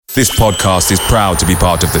This podcast is proud to be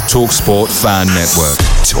part of the TalkSport Fan Network.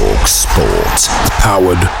 TalkSport.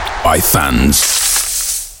 Powered by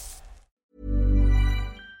fans.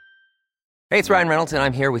 Hey, it's Ryan Reynolds, and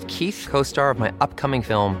I'm here with Keith, co-star of my upcoming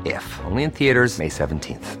film, If, only in theaters May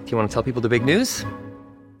 17th. Do you want to tell people the big news?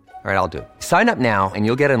 All right, I'll do it. Sign up now and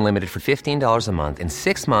you'll get unlimited for $15 a month and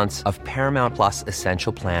 6 months of Paramount Plus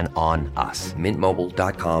Essential Plan on us.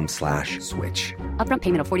 MintMobile.com/switch. Upfront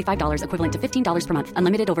payment of $45 equivalent to $15 per month.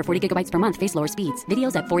 Unlimited over 40 gigabytes per month. Face lower speeds.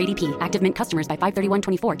 Videos at 480p. Active Mint customers by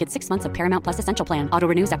 531.24 get 6 months of Paramount Plus Essential Plan. Auto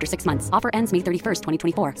renews after 6 months. Offer ends May 31st,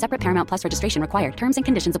 2024. Separate Paramount Plus registration required. Terms and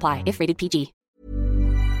conditions apply if rated PG.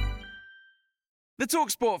 The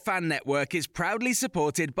TalkSport Fan Network is proudly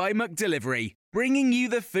supported by McDelivery, bringing you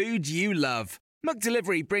the food you love.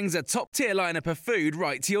 McDelivery brings a top-tier lineup of food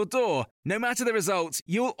right to your door. No matter the result,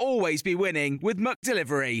 you'll always be winning with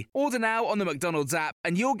McDelivery. Order now on the McDonald's app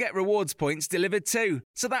and you'll get rewards points delivered too.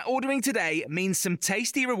 So that ordering today means some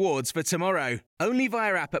tasty rewards for tomorrow. Only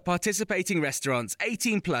via app at participating restaurants.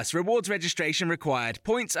 18 plus. Rewards registration required.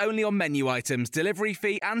 Points only on menu items. Delivery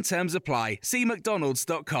fee and terms apply. See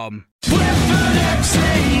mcdonalds.com. Brentford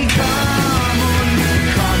FC, come on, you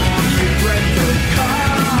Brentford,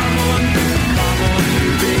 come on, you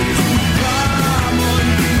bees, come on,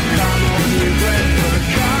 you Brentford,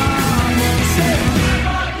 come on, say,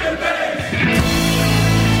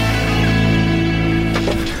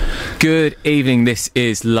 Good evening, this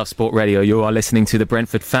is Love Sport Radio. You are listening to the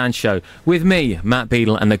Brentford Fan Show with me, Matt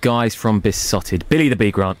Beadle, and the guys from Besotted, Billy the Bee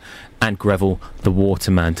Grant and Greville the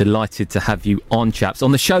Waterman. Delighted to have you on, chaps.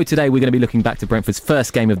 On the show today, we're going to be looking back to Brentford's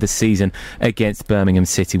first game of the season against Birmingham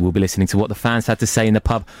City. We'll be listening to what the fans had to say in the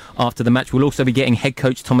pub after the match. We'll also be getting head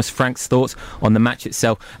coach Thomas Frank's thoughts on the match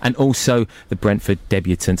itself and also the Brentford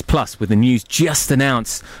debutants. Plus, with the news just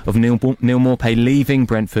announced of Neil Maupay leaving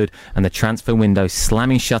Brentford and the transfer window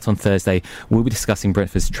slamming shut on Thursday, we'll be discussing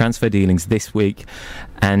Brentford's transfer dealings this week.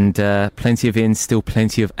 And plenty of ins, still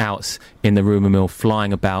plenty of outs in the rumour mill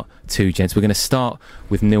flying about too, gents. We're going to start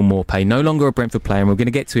with Neil Maupay, no longer a Brentford player, and we're going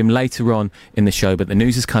to get to him later on in the show, but the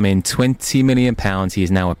news has come in, £20 million. He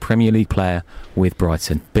is now a Premier League player with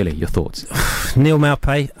Brighton. Billy, your thoughts? Neil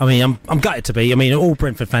Maupay, I mean, I'm gutted to be. I mean, all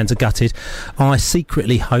Brentford fans are gutted. I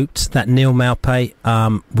secretly hoped that Neil Maupay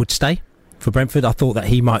would stay for Brentford. I thought that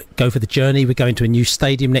he might go for the journey. We're going to a new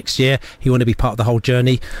stadium next year. He wanted to be part of the whole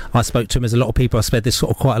journey. I spoke to him, as a lot of people, I said this sort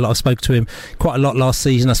of quite a lot. I spoke to him quite a lot last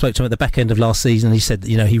season. I spoke to him at the back end of last season, and he said that,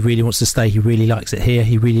 you know, he really wants to stay. He really likes it here.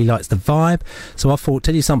 He really likes the vibe. So I thought,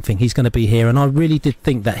 tell you something, he's going to be here. And I really did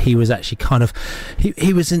think that he was actually kind of,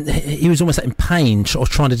 he was almost in pain, or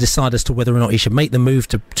trying to decide as to whether or not he should make the move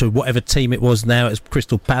to whatever team it was. Now it was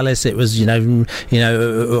Crystal Palace. It was Sheffield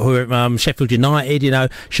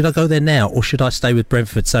United. Should I go there now, or should I stay with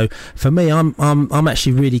Brentford? So for me, I'm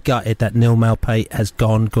actually really gutted that Neil Maupay has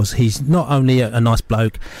gone, because he's not only a nice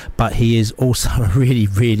bloke, but he is also a really,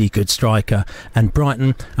 really good striker. And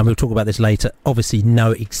Brighton, and we'll talk about this later, obviously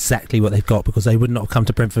know exactly what they've got, because they would not have come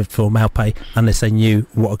to Brentford for Maupay unless they knew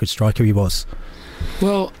what a good striker he was.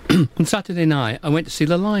 Well, on Saturday night, I went to see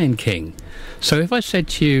The Lion King. So if I said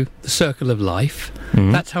to you, the circle of life,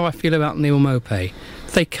 that's how I feel about Neil Maupay.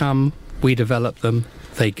 They come, we develop them.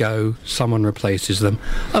 They go, someone replaces them.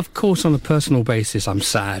 Of course, on a personal basis, I'm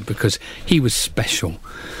sad because he was special.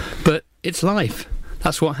 But it's life.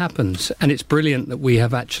 That's what happens. And it's brilliant that we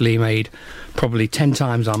have actually made probably 10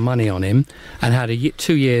 times our money on him and had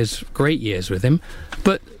 2 years, great years with him.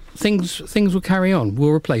 But things will carry on.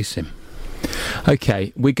 We'll replace him.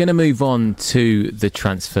 Okay, we're going to move on to the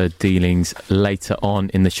transfer dealings later on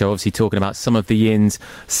in the show, obviously talking about some of the ins,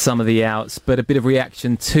 some of the outs, but a bit of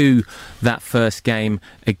reaction to that first game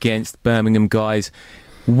against Birmingham, guys.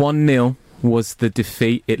 1-0 was the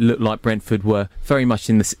defeat. It looked like Brentford were very much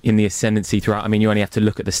in the ascendancy throughout. I mean, you only have to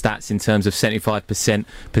look at the stats in terms of 75%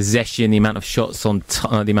 possession, the amount of shots on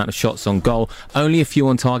goal, only a few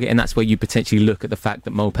on target, and that's where you potentially look at the fact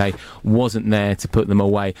that Maupay wasn't there to put them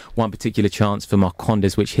away. One particular chance for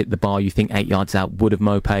Marcondes, which hit the bar, you think 8 yards out. Would have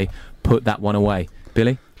Maupay put that one away?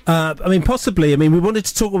 Billy? Possibly.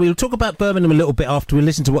 We'll talk about Birmingham a little bit after we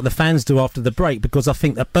listen to what the fans do after the break, because I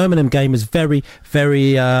think that Birmingham game is very,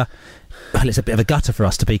 very well, it's a bit of a gutter for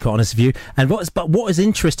us, to be quite honest with you. And what is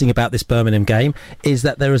interesting about this Birmingham game is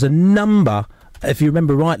that there is a number, if you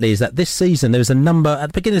remember rightly, is that this season there was a number at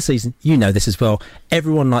the beginning of the season. You know this as well.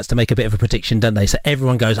 Everyone likes to make a bit of a prediction, don't they? So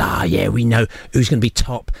everyone goes, yeah, we know who's going to be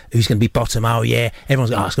top, who's going to be bottom. Oh yeah,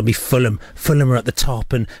 everyone's it's going to be Fulham. Fulham are at the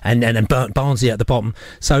top, and Barnsley at the bottom.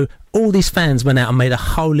 So all these fans went out and made a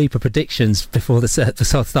whole heap of predictions before the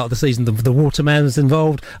start of the season. The Waterman was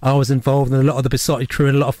involved, I was involved, and a lot of the Besotted crew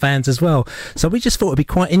and a lot of fans as well. So we just thought it'd be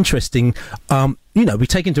quite interesting. We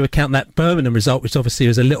take into account that Birmingham result, which obviously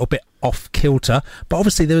was a little bit off kilter, but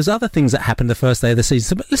obviously there was other things that happened the first day of the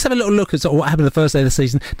season. So let's have a little look at sort of what happened the first day of the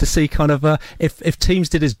season to see kind of if teams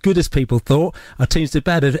did as good as people thought, or teams did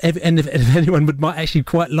bad, and if anyone might actually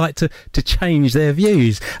quite like to change their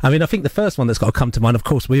views. I mean, I think the first one that's got to come to mind, of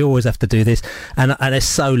course, we always have to do this, and it's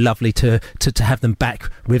so lovely to have them back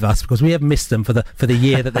with us, because we have missed them for the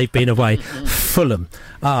year that they've been away. Fulham,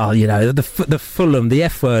 the Fulham, the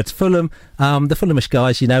F words, Fulham. The Fulhamish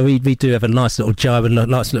guys, we do have a nice little jibe and a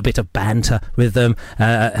nice little bit of banter with them,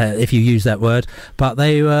 if you use that word. But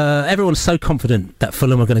everyone's so confident that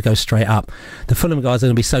Fulham are going to go straight up. The Fulham guys are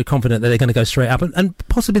going to be so confident that they're going to go straight up, and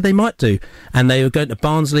possibly they might do. And they were going to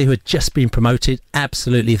Barnsley, who had just been promoted,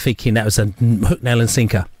 absolutely thinking that was a hook, nail and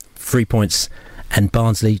sinker. 3 points. And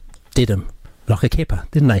Barnsley did them like a kipper,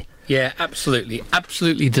 didn't they? Yeah, absolutely.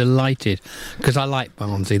 Absolutely delighted, because I like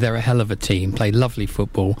Barnsley. They're a hell of a team, play lovely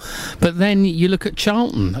football. But then you look at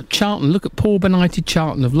Charlton. Look at poor benighted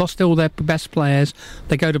Charlton. Have lost all their best players.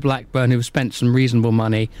 They go to Blackburn, who've spent some reasonable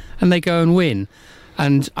money, and they go and win.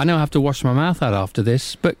 And I know I have to wash my mouth out after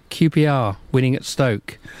this, but QPR winning at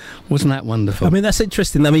Stoke, wasn't that wonderful? I mean, that's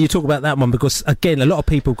interesting. I mean, you talk about that one because, again, a lot of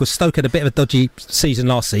people, because Stoke had a bit of a dodgy season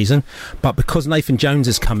last season, but because Nathan Jones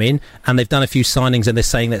has come in and they've done a few signings and they're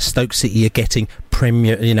saying that Stoke City are getting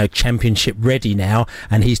Premier, Championship ready now,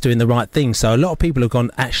 and he's doing the right thing. So a lot of people have gone,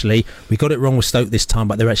 actually, we got it wrong with Stoke this time,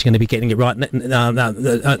 but they're actually going to be getting it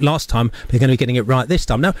right last time. They're going to be getting it right this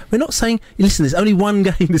time. Now, we're not saying, listen, there's only one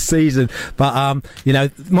game this season, but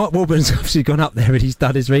Mark Warburton's obviously gone up there and he's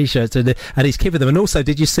done his research and he's given them. And also,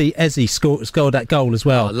 did you see Eze scored that goal as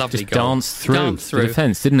well? Oh, lovely Just goal. danced through the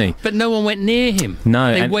defence, didn't he? But no one went near him.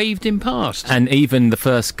 No, they waved him past. And even the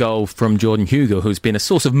first goal from Jordan Hugo, who's been a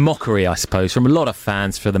source of mockery, I suppose, from a lot of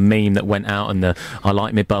fans for the meme that went out and the I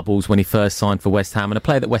like me bubbles when he first signed for West Ham, and a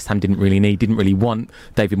player that West Ham didn't really need, didn't really want.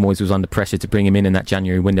 David Moyes was under pressure to bring him in that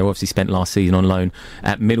January window. Obviously spent last season on loan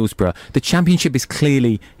at Middlesbrough. The Championship is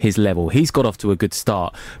clearly his level. He's got off to a good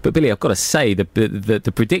start. But Billy, I've got to say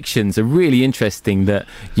the predictions are really interesting that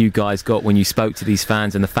you guys got when you spoke to these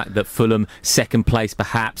fans, and the fact that Fulham second place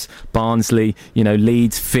perhaps, Barnsley,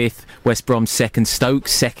 Leeds fifth, West Brom second, Stoke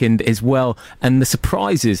second as well, and the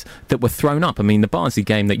surprises that were thrown up. I mean, the Barnsley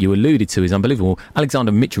game that you alluded to is unbelievable.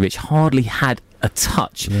 Alexander Mitrovic hardly had a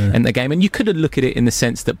touch in the game, and you could look at it in the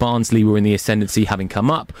sense that Barnsley were in the ascendancy, having come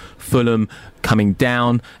up, Fulham coming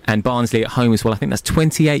down, and Barnsley at home as well. I think that's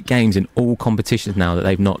 28 games in all competitions now that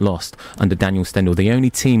they've not lost under Daniel Stendhal, the only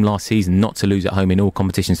team last season not to lose at home in all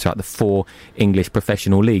competitions throughout the 4 English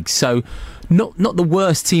professional leagues. So not the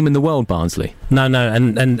worst team in the world, Barnsley. No,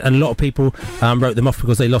 and a lot of people wrote them off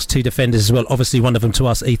because they lost 2 defenders as well. Obviously one of them to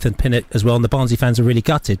us, Ethan Pinnock, as well, and the Barnsley fans are really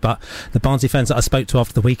gutted. But the Barnsley fans that I spoke to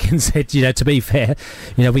after the weekend said, to be fair,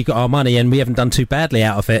 we got our money and we haven't done too badly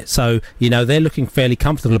out of it. So they're looking fairly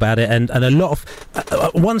comfortable about it, and a lot of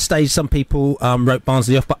at one stage some people wrote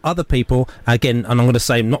Barnsley off, but other people, again, and I'm going to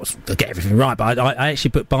say not to get everything right, but I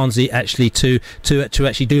actually put Barnsley actually to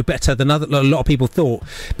actually do better than a lot of people thought,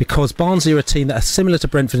 because Barnsley are a team that are similar to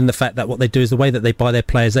Brentford in the fact that what they do is the way that they buy their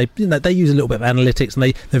players. They use a little bit of analytics,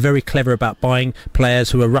 and they're very clever about buying players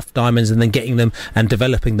who are rough diamonds and then getting them and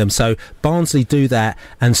developing them. So Barnsley do that,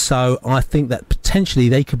 and so I think that potentially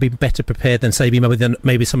they could be better prepared than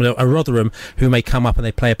maybe some of a Rotherham, who may come up and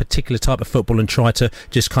they play a particular type of football and try to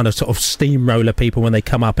just kind of sort of steamroller people when they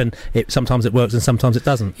come up, and sometimes it works and sometimes it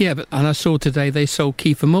doesn't. Yeah, and I saw today they sold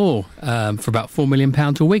Kiefer Moore for about £4 million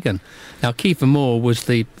to Wigan. Now, Kiefer Moore was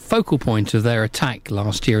the focal point of their attack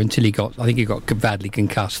last year until he got badly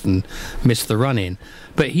concussed and missed the run-in.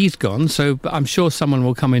 But he's gone, so I'm sure someone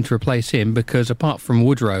will come in to replace him, because apart from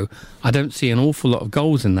Woodrow, I don't see an awful lot of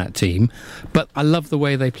goals in that team. But I love the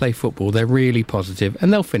way they play football. They're really positive,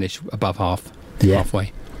 and they'll finish above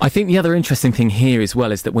halfway. I think the other interesting thing here as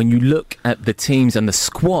well is that when you look at the teams and the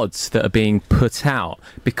squads that are being put out,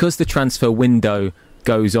 because the transfer window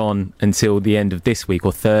goes on until the end of this week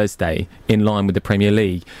or Thursday, in line with the Premier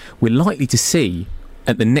League, we're likely to see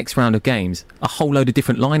at the next round of games a whole load of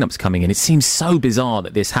different lineups coming in. It seems so bizarre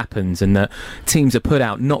that this happens and that teams are put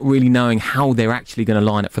out not really knowing how they're actually going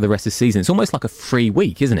to line up for the rest of the season. It's almost like a free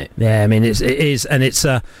week, isn't it? Yeah, I mean it is, and it's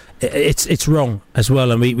wrong as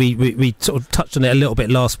well, and we sort of touched on it a little bit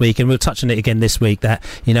last week, and we'll touch on it again this week, that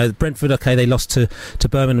Brentford, okay, they lost to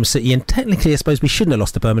Birmingham City, and technically I suppose we shouldn't have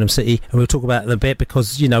lost to Birmingham City, and we'll talk about it in a bit,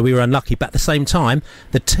 because we were unlucky, but at the same time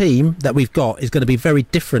the team that we've got is going to be very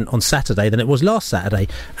different on Saturday than it was last Saturday,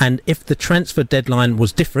 and if the transfer deadline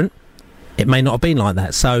was different, it may not have been like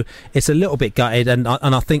that. So it's a little bit gutted, and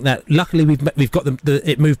I think that luckily we've got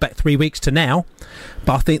it moved back 3 weeks to now.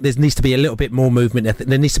 But I think there needs to be a little bit more movement. I think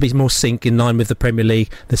there needs to be more sync in line with the Premier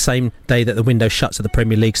League the same day that the window shuts at the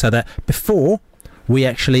Premier League, so that before we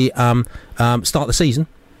actually start the season,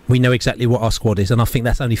 we know exactly what our squad is, and I think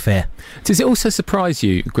that's only fair. Does it also surprise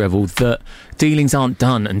you, Greville, that dealings aren't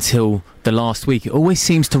done until the last week? It always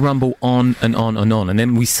seems to rumble on and on and on, and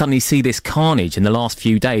then we suddenly see this carnage in the last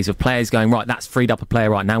few days of players going, right, that's freed up a player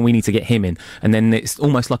right now, we need to get him in, and then it's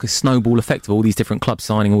almost like a snowball effect of all these different clubs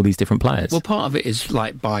signing all these different players. Well, part of it is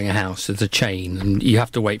like buying a house as a chain, and you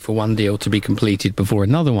have to wait for one deal to be completed before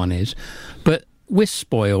another one is. But we're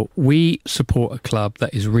spoiled. We support a club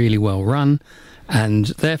that is really well run, and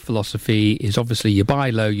their philosophy is obviously you buy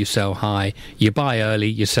low, you sell high, you buy early,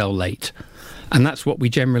 you sell late. And that's what we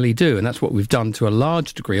generally do, and that's what we've done to a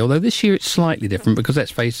large degree, although this year it's slightly different because,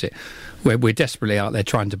 let's face it, we're desperately out there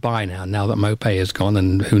trying to buy now that Mopé has gone,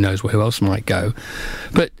 and who knows who else might go.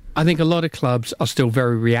 But I think a lot of clubs are still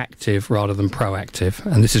very reactive rather than proactive,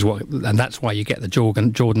 and that's why you get the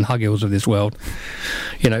Jordan Huggills of this world,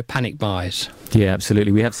 panic buys. Yeah,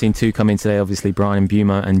 absolutely. We have seen two come in today, obviously, Brian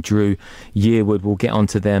Bumo and Drew Yearwood. We'll get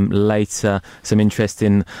onto them later. Some interest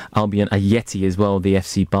in Albion Ayeti as well, the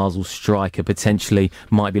FC Basel striker. Potentially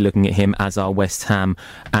might be looking at him, as are West Ham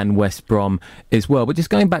and West Brom as well. But just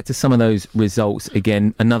going back to some of those results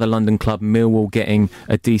again, another London club, Millwall, getting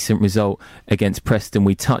a decent result against Preston.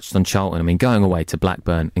 We touched on Charlton. I mean, going away to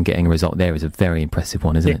Blackburn and getting a result there is a very impressive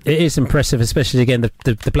one, isn't it? It is impressive, especially, again,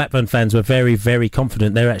 the Blackburn fans were very, very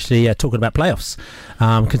confident. They're actually talking about playoffs.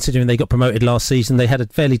 Considering they got promoted last season, they had a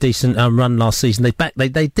fairly decent run last season.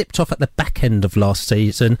 They dipped off at the back end of last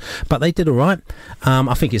season, but they did all right.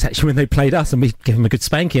 I think it's actually when they played us and we gave them a good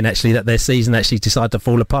spanking, actually, that their season actually decided to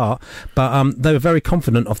fall apart. But they were very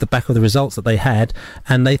confident off the back of the results that they had,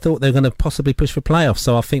 and they thought they were going to possibly push for playoffs.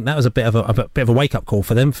 So I think that was a bit of a wake up call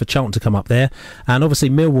for them, for Charlton to come up there. And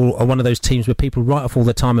obviously Millwall are one of those teams where people write off all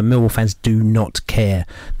the time, and Millwall fans do not care.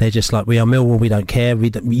 They're just like, we are Millwall, we don't care.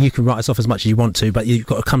 You can write us off as much as you want to, but you've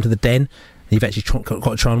got to come to the Den. You've actually got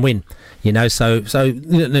to try and win, So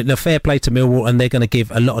fair play to Millwall, and they're going to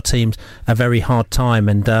give a lot of teams a very hard time.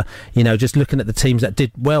 And just looking at the teams that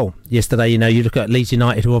did well yesterday, you look at Leeds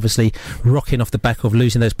United, who obviously rocking off the back of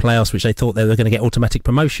losing those playoffs, which they thought they were going to get automatic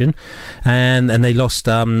promotion, and they lost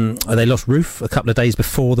Roof a couple of days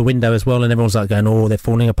before the window as well, and everyone's like going, oh, they're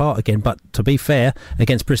falling apart again. But to be fair,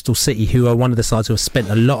 against Bristol City, who are one of the sides who have spent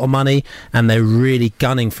a lot of money and they're really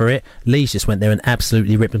gunning for it, Leeds just went there and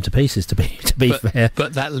absolutely ripped them to pieces. To be fair.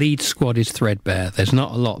 But that Leeds squad is threadbare. There's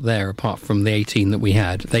not a lot there apart from the 18 that we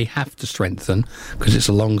had. They have to strengthen because it's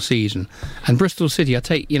a long season. And Bristol City,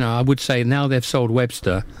 I would say now they've sold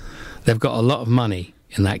Webster, they've got a lot of money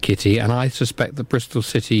in that kitty, and I suspect that Bristol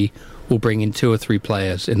City will bring in 2 or 3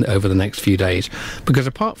 players over the next few days. Because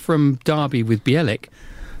apart from Derby with Bielik,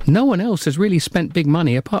 no one else has really spent big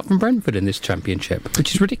money apart from Brentford in this championship,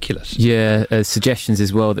 which is ridiculous. Yeah, suggestions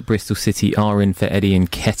as well that Bristol City are in for Eddie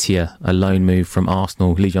Nketiah, a loan move from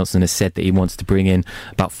Arsenal. Lee Johnson has said that he wants to bring in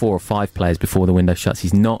about 4 or 5 players before the window shuts.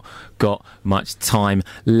 He's not got much time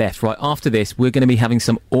left. Right, after this, we're going to be having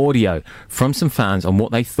some audio from some fans on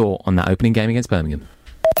what they thought on that opening game against Birmingham.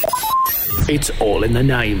 It's all in the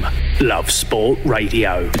name. Love Sport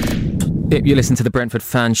Radio. Yep, you listen to the Brentford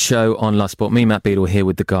Fan Show on Love Sport. Me, Matt Beadle, here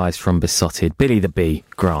with the guys from Besotted, Billy the Bee,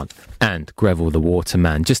 Grant, and Greville the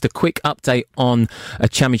Waterman. Just a quick update on a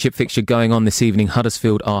championship fixture going on this evening.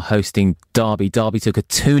 Huddersfield are hosting Derby. Derby took a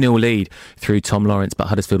 2-0 lead through Tom Lawrence, but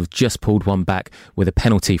Huddersfield have just pulled one back with a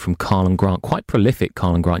penalty from Carlan Grant. Quite prolific,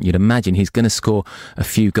 Carlan Grant. You'd imagine he's going to score a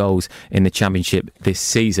few goals in the championship this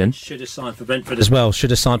season. Should have signed for Brentford as well.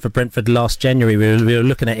 Should have signed for Brentford last January. We were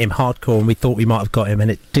looking at him hardcore, and we thought we might have got him, and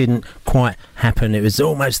it didn't quite happen. It was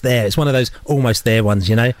almost there. It's one of those almost there ones,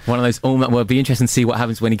 One of those almost. Well, it'll be interesting to see what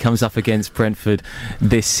happens when he comes up against Brentford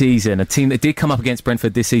this season. A team that did come up against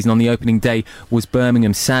Brentford this season on the opening day was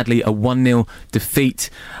Birmingham. Sadly, a 1-0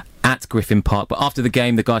 defeat at Griffin Park. But after the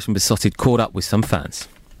game, the guys from Besotted caught up with some fans.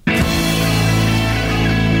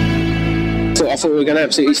 I thought we were going to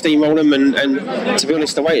absolutely steamroll them, and to be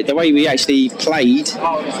honest, the way we actually played,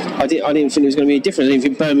 I didn't think it was going to be a difference. I didn't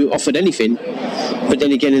think Birmingham offered anything, but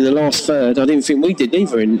then again in the last third, I didn't think we did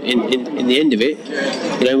either. In the end of it,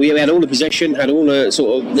 we had all the possession, had all the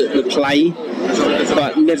sort of the play,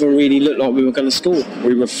 but never really looked like we were going to score.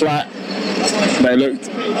 We were flat. They looked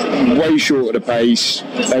way short of the pace.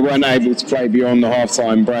 They weren't able to play beyond the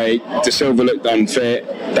half-time break. De Silva looked unfit.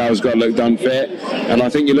 Dalsgaard looked unfit. And I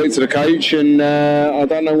think you looked at the coach, and I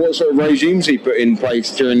don't know what sort of regimes he put in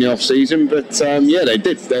place during the off-season, but yeah, they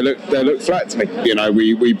did. They looked flat to me. You know,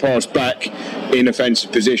 we passed back in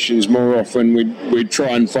offensive positions more often. We'd try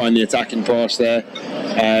and find the attacking pass there.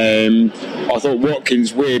 I thought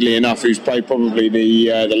Watkins, weirdly enough, who's played probably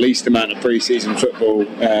the least amount of pre-season football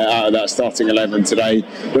out of that starting 11 today,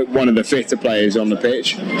 but one of the fitter players on the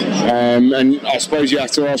pitch. And I suppose you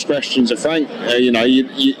have to ask questions of Frank. You know,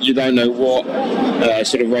 you don't know what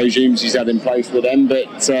sort of regimes he's had in place with them, but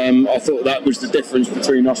I thought that was the difference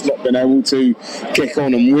between us not being able to kick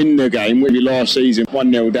on and win the game. Maybe last season,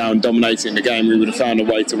 1-0 down, dominating the game, we would have found a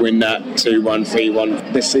way to win that 2-1,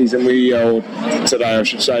 3-1. This season, or today I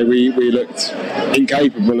should say, we looked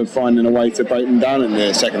incapable of finding a way to break them down in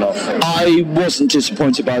the second half. I wasn't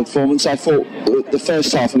disappointed by the performance. I thought the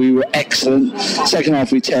first half we were excellent. Second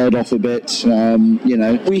half we tailed off a bit. You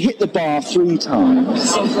know, we hit the bar 3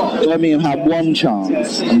 times. Birmingham had 1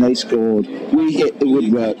 chance and they scored. We hit the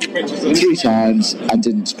woodwork 3 times and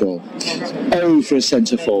didn't score. For a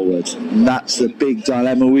centre forward. And that's the big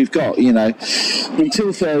dilemma we've got. You know,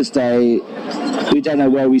 until Thursday, we don't know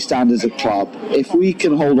where we stand as a club. If we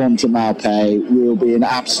can hold on to Maupay, we'll be in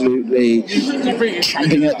absolutely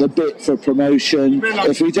champing at the bit for promotion.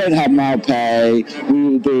 If we don't have Maupay, we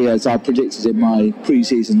will be, as I predicted in my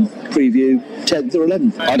pre-season preview, 10th or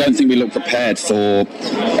 11th. I don't think we look prepared for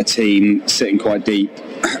a team sitting quite deep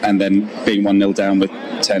and then being 1-0 down with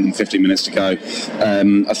 10, 15 minutes to go.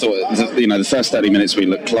 I thought, the first 30 minutes we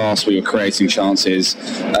looked class. We were creating chances.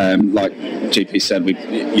 Like GP said, we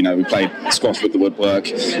played squash with the woodwork.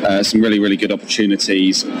 Some really, really good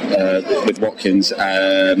opportunities with Watkins. But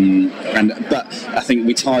I think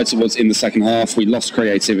we tired towards in the second half. We lost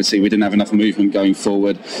creativity. We didn't have enough movement going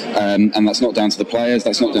forward. And that's not down to the players.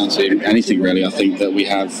 That's not down to anything, really. I think that we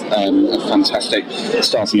have a fantastic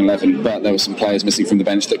starting 11, but there were some players missing from the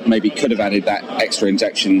bench that maybe could have added that extra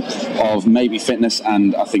injection of maybe fitness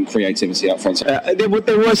and I think creativity up front. There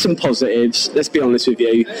were some positives, let's be honest with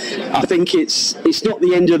you. I think it's not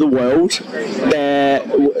the end of the world.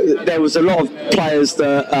 There was a lot of players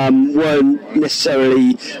that weren't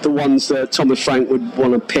necessarily the ones that Thomas Frank would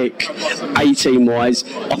want to pick A-team wise.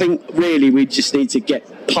 I think really we just need to get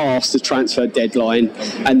past the transfer deadline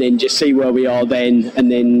and then just see where we are then,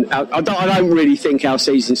 and then I don't really think our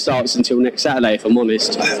season starts until next Saturday, if I'm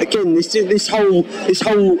honest. Again, this whole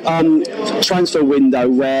transfer window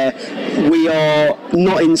where we are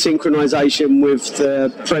not in synchronisation with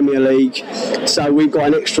the Premier League, so we've got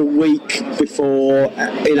an extra week before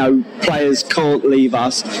players can't leave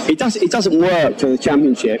us. It doesn't work for the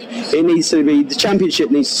Championship. The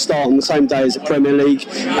Championship needs to start on the same day as the Premier League,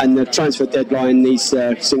 and the transfer deadline needs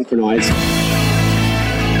to synchronise.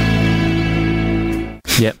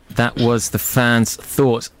 Yep, that was the fans'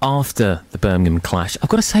 thoughts after the Birmingham clash. I've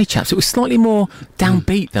got to say, chaps, it was slightly more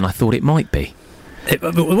downbeat than I thought it might be. It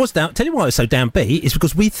was down. Tell you why it was so downbeat is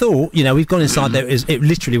because we thought, we've gone inside there. It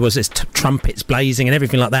literally was this trumpets blazing and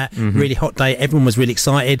everything like that. Mm-hmm. Really hot day. Everyone was really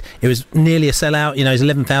excited. It was nearly a sellout. It was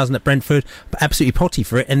 11,000 at Brentford, but absolutely potty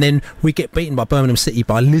for it. And then we get beaten by Birmingham City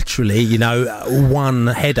by literally, one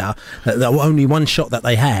header, only one shot that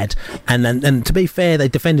they had. And to be fair, they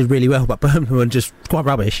defended really well, but Birmingham were just quite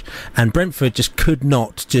rubbish. And Brentford just could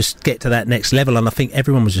not just get to that next level. And I think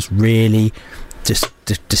everyone was just really just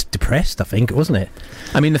depressed, I think, wasn't it?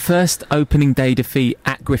 I mean, the first opening day defeat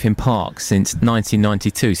at Griffin Park since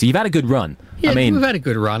 1992, so you've had a good run. Yeah, we've had a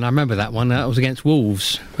good run. I remember that one. That was against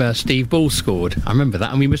Wolves. Steve Ball scored. I remember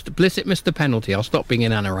that. And Blissett missed the penalty. I'll stop being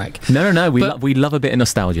an anorak. No. We love a bit of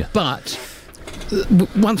nostalgia. But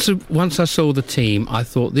once I saw the team, I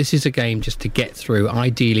thought this is a game just to get through.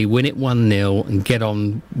 Ideally, win it 1-0 and get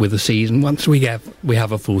on with the season. Once we have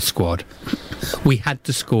a full squad, we had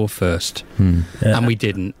to score first, and we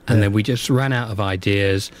didn't. And then we just ran out of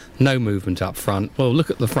ideas. No movement up front. Well,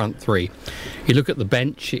 look at the front three. You look at the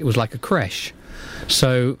bench; it was like a creche.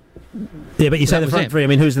 So. Yeah, but you say the front three. I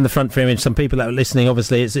mean, who's in the front three? I mean, some people that were listening,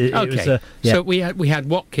 obviously, it was. So we had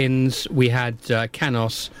Watkins, we had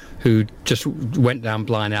Canos, who just went down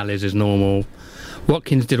blind alleys as normal.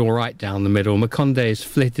 Watkins did all right down the middle. Makonde's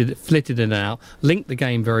flitted in and out, linked the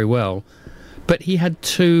game very well, but he had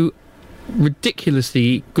 2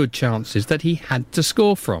 ridiculously good chances that he had to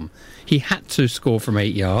score from. He had to score from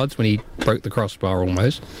 8 yards when he broke the crossbar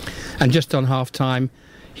almost, and just on half time.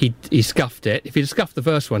 He scuffed it. If he'd scuffed the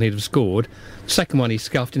first one, he'd have scored. The second one, he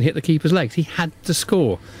scuffed and hit the keeper's legs. He had to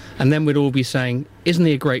score. And then we'd all be saying, isn't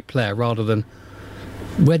he a great player, rather than,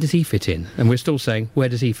 where does he fit in? And we're still saying, where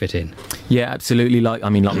does he fit in? Yeah, absolutely. Like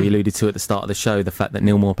we alluded to at the start of the show, the fact that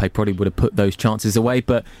Neil Maupay probably would have put those chances away.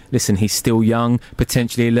 But listen, he's still young,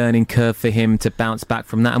 potentially a learning curve for him to bounce back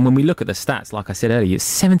from that. And when we look at the stats, like I said earlier,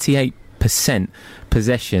 it's 78%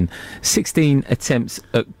 possession, 16 attempts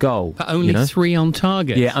at goal. But only 3 on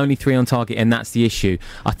target. Yeah, only 3 on target, and that's the issue.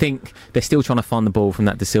 I think they're still trying to find the ball from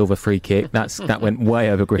that De Silva free kick. That went way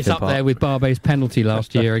over Griffin Park. It's up there with Barbe's penalty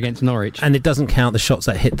last year against Norwich. And it doesn't count the shots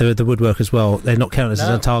that hit the woodwork as well. They're not counted as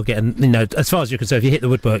on target. And, you know, as far as you're concerned, if you hit the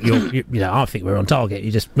woodwork, I think we're on target.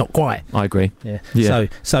 You're just not quite. I agree. Yeah.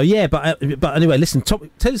 So yeah, but anyway, listen, tell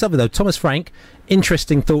you something though. Thomas Frank,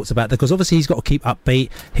 interesting thoughts about that, because obviously he's got to keep upbeat.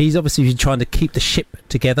 He's obviously trying to keep the ship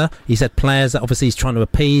together. He's had players that obviously he's trying to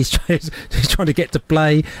appease. He's trying to get to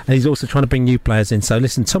play, and he's also trying to bring new players in. So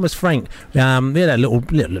listen, Thomas Frank, we had a little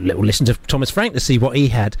listen to Thomas Frank to see what he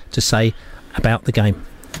had to say about the game.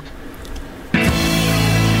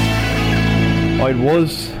 It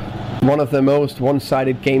was one of the most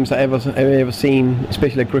one-sided games I've ever seen,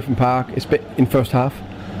 especially at Griffin Park in first half.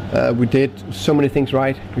 We did so many things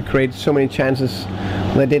right. We created so many chances.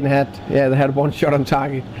 They had one shot on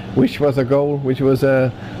target, which was a goal, which was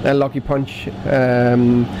a lucky punch.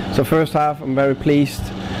 So first half, I'm very pleased.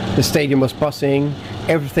 The stadium was buzzing.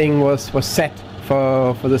 Everything was set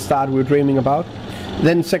for the start we were dreaming about.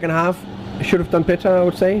 Then second half, should have done better, I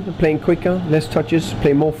would say. Playing quicker, less touches,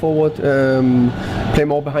 play more forward, play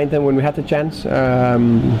more behind them when we had the chance.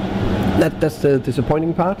 That's the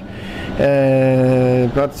disappointing part.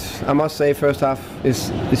 But I must say first half is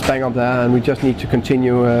bang up there, and we just need to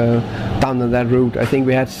continue down that route. I think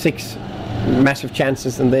we had 6 massive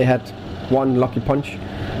chances and they had 1 lucky punch.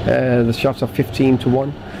 The shots are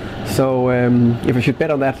 15-1. So if I should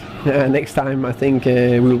bet on that next time, I think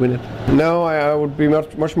we'll win it. No, I would be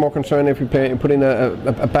much more concerned if we put in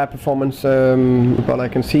a bad performance, but I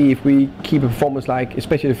can see if we keep a performance like,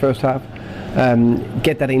 especially the first half,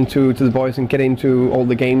 get that into the boys and get into all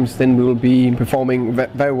the games, then we will be performing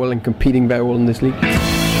very well and competing very well in this league.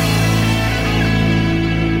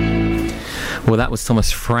 Well, that was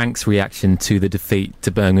Thomas Frank's reaction to the defeat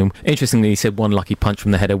to Birmingham. Interestingly, he said 1 lucky punch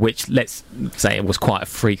from the header, which, let's say, it was quite a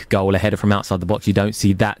freak goal, a header from outside the box. You don't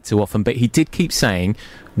see that too often. But he did keep saying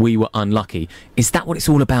we were unlucky. Is that what it's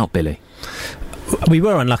all about, Billy? We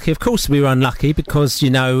were unlucky, of course we were unlucky, because,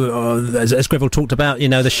 as Greville talked about,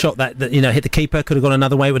 the shot that hit the keeper could have gone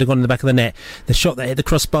another way, would have gone in the back of the net. The shot that hit the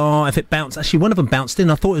crossbar, if it bounced, actually one of them bounced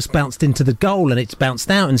in. I thought it was bounced into the goal and it's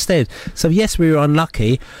bounced out instead. So yes, we were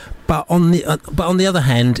unlucky, but on the other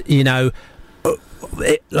hand,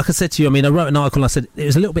 like I said to you, I wrote an article and I said it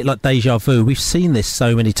was a little bit like deja vu. We've seen this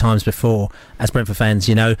so many times before as Brentford fans.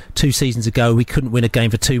 2 seasons ago we couldn't win a game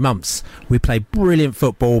for 2 months. We played brilliant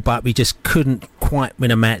football, but we just couldn't quite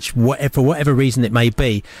win a match, for whatever reason it may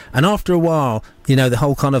be. And after a while, the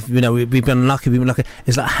whole kind of, we've been unlucky,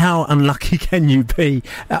 it's like, how unlucky can you be?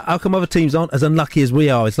 How come other teams aren't as unlucky as we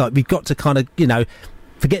are? It's like we've got to kind of,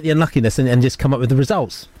 forget the unluckiness and just come up with the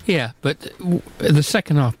results. Yeah, but the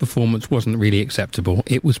second half performance wasn't really acceptable.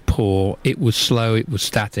 It was poor, it was slow, it was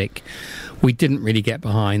static. We didn't really get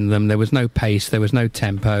behind them. There was no pace, there was no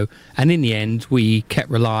tempo. And in the end, we kept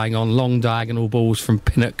relying on long diagonal balls from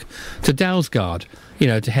Pinnock to Dalsgaard,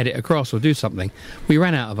 to head it across or do something. We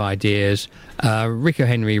ran out of ideas. Rico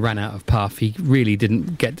Henry ran out of puff. He really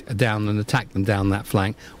didn't get down and attack them down that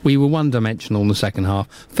flank. We were one-dimensional in the second half.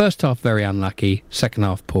 First half, very unlucky. Second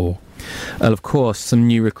half, poor. Well, of course, some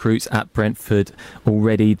new recruits at Brentford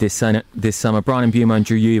already this summer. Brian Mbeumo and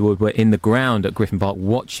Drew Yearwood were in the ground at Griffin Park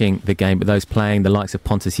watching the game, but those playing, the likes of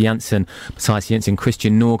Pontus Jansson, Mathias Jensen,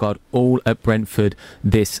 Christian Norgard, all at Brentford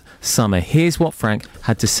this summer. Here's what Frank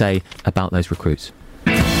had to say about those recruits.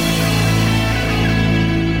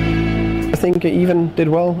 I think Ivan did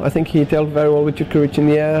well. I think he dealt very well with Jutkiewicz in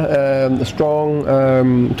the air. Strong,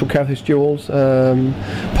 took care of his duels.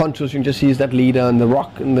 Pontus, you can just see, is that leader and the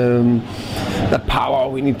rock and that power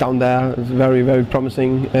we need down there. It's very, very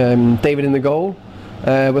promising. David in the goal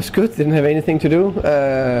was good. Didn't have anything to do.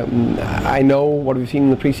 I know what we've seen in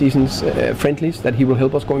the pre-season's friendlies, that he will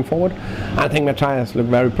help us going forward. I think Matthias looked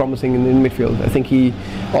very promising in midfield. I think he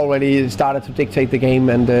already started to dictate the game,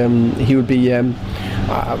 and he would be,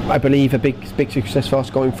 I believe, a big success for us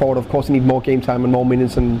going forward. Of course, we need more game time and more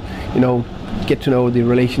minutes, and get to know the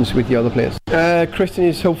relations with the other players. Christian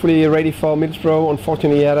is hopefully ready for Middlesbrough.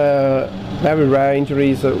 Unfortunately, he had a very rare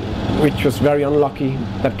injury, which was very unlucky,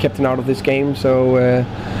 that kept him out of this game. So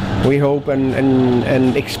we hope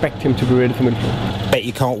and expect him to be ready for Middlesbrough. Bet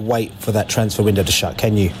you can't wait for that transfer window to shut,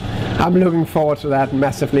 can you? I'm looking forward to that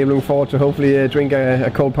massively. I'm looking forward to hopefully drink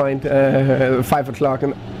a cold pint 5 o'clock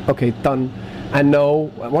and okay, done. And no,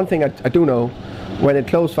 one thing I do know, when it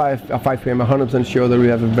closes 5 p.m, I'm 100% sure that we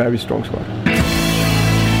have a very strong squad.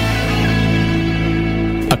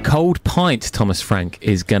 A cold pint Thomas Frank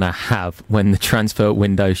is going to have when the transfer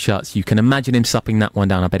window shuts. You can imagine him supping that one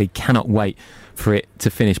down. I bet he cannot wait for it to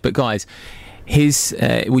finish. But guys,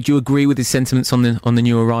 would you agree with his sentiments on the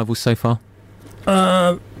new arrivals so far?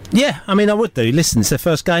 Yeah, I mean, I would do. Listen, it's their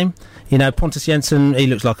first game. You know, Pontus Jensen, he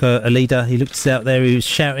looks like a leader. He looked out there, he was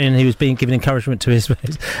shouting, he was being given encouragement to his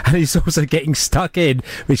mates, and he's also getting stuck in,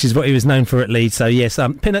 which is what he was known for at Leeds. So, yes,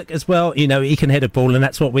 Pinnock as well, you know, he can head a ball, and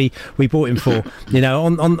that's what we bought him for. You know,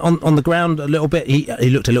 on the ground a little bit, he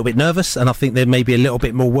looked a little bit nervous, and I think there may be a little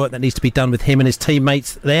bit more work that needs to be done with him and his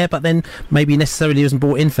teammates there, but then maybe necessarily he wasn't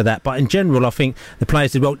brought in for that. But in general, I think the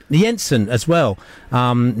players did well. Jensen as well.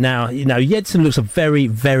 Now, you know, Jensen looks a very,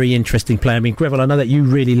 very interesting player. I mean, Greville, I know that you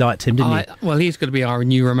really liked him, didn't you? Well, he's going to be our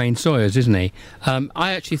new Romain Sawyers, isn't he?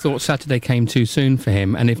 I actually thought Saturday came too soon for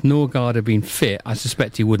him, and if Norgard had been fit, I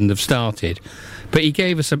suspect he wouldn't have started. But he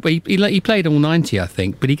gave us he played all 90, I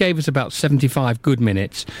think, but he gave us about 75 good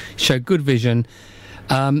minutes, showed good vision.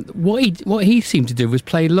 What he seemed to do was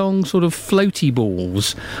play long, sort of floaty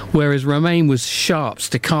balls, whereas Romain was sharp,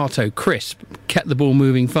 staccato, crisp, kept the ball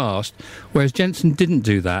moving fast, whereas Jensen didn't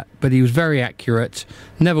do that, but he was very accurate,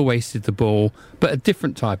 never wasted the ball, but a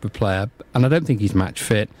different type of player, and I don't think he's match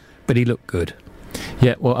fit, but he looked good.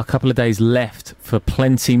 Yeah, well, a couple of days left for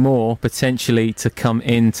plenty more potentially to come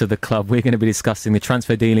into the club. We're going to be discussing the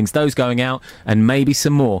transfer dealings, those going out, and maybe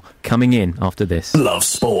some more coming in after this. Love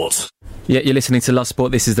Sport. Yeah, you're listening to Love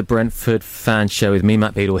Sport. This is the Brentford Fan Show with me,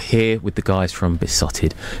 Matt Beadle, here with the guys from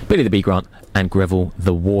Besotted, Billy the Bee Grant and Greville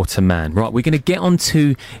the Waterman. Right, we're going to get on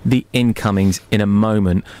to the incomings in a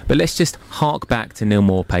moment, but let's just hark back to Neil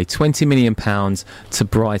Maupay. £20 million to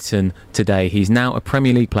Brighton today. He's now a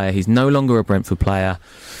Premier League player. He's no longer a Brentford player.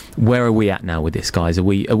 Where are we at now with this, guys? Are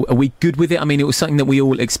we good with it? I mean, it was something that we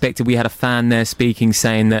all expected. We had a fan there speaking,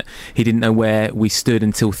 saying that he didn't know where we stood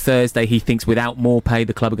until Thursday. He thinks without Maupay,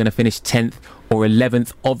 the club are going to finish 10th or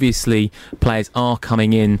 11th. Obviously, players are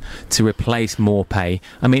coming in to replace Maupay.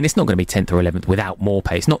 I mean, it's not going to be 10th or 11th without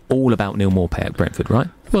Maupay. It's not all about Neil Maupay at Brentford, right?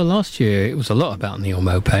 Well, last year it was a lot about Neil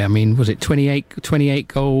Maupay. I mean, was it 28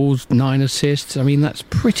 goals, 9 assists? I mean, that's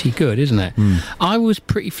pretty good, isn't it? I was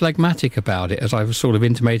pretty phlegmatic about it, as I was sort of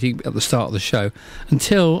intimating at the start of the show,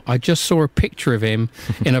 until I just saw a picture of him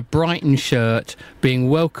in a Brighton shirt being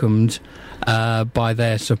welcomed by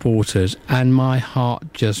their supporters, and my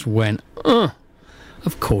heart just went, ugh.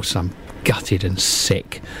 Of course I'm gutted and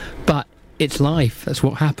sick, but it's life, that's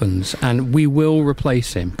what happens, and we will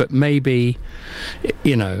replace him, but maybe,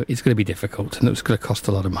 you know, it's going to be difficult and it's going to cost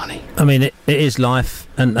a lot of money. I mean, it is life,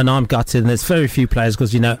 and I'm gutted, and there's very few players,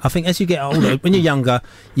 because, you know, I think as you get older, when you're younger,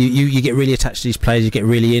 you get really attached to these players, you get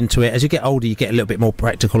really into it. As you get older, you get a little bit more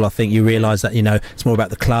practical. I think you realise that, you know, it's more about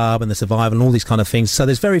the club and the survival and all these kind of things. So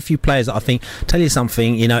there's very few players that I think, tell you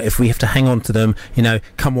something, you know, if we have to hang on to them, you know,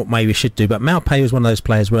 come what may, we should do. But Maupay was one of those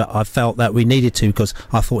players where I felt that we needed to, because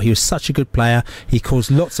I thought he was such a good player. He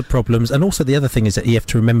caused lots of problems, and also the other thing is that you have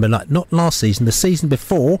to remember, like, not last season, the season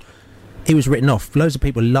before, he was written off. Loads of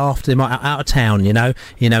people laughed him out of town, you know.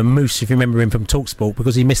 Moose, if you remember him from TalkSport,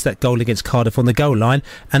 because he missed that goal against Cardiff on the goal line,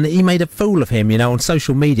 and he made a fool of him, you know, on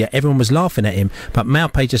social media. Everyone was laughing at him, but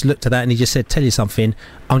Maupay just looked at that and he just said, tell you something,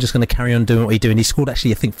 I'm just going to carry on doing what he's doing. He scored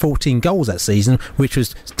actually, I think, 14 goals that season, which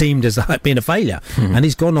was deemed as being a failure. And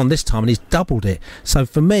he's gone on this time and he's doubled it. So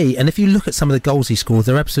for me, and if you look at some of the goals he scored,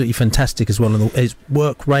 they're absolutely fantastic as well, and his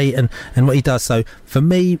work rate and what he does. So for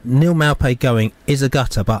me, Neil Maupay going is a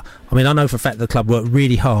gutter, but I mean, I know for a fact the club worked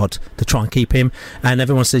really hard to try and keep him, and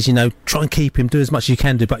everyone says, you know, try and keep him, do as much as you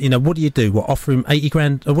can do, but, you know, what do you do? What, offer him 80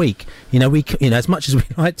 grand a week? You know, as much as we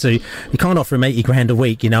like to, you can't offer him 80 grand a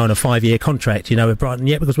week, you know, on a 5-year contract, you know, with Brighton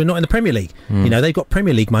yet, because we're not in the Premier League. You know, they've got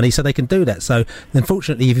Premier League money, so they can do that. So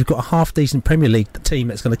unfortunately, if you've got a half-decent Premier League team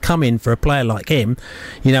that's going to come in for a player like him,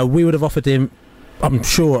 you know, we would have offered him, I'm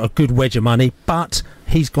sure, a good wedge of money, but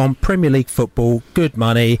he's gone Premier League football, good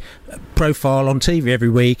money, profile on TV every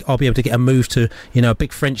week. I'll be able to get a move to, you know, a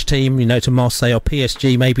big French team, you know, to Marseille or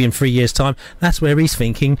PSG maybe in 3 years' time. That's where he's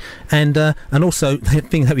thinking. And also, the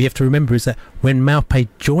thing that we have to remember is that when Maupay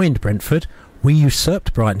joined Brentford, we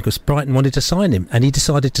usurped Brighton, because Brighton wanted to sign him, and he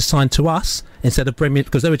decided to sign to us instead of Premier,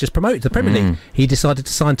 because they were just promoted to the Premier League. He decided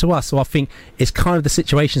to sign to us. So I think it's kind of the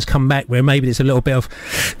situation's come back where maybe there's a little bit of,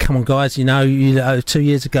 come on guys, you know 2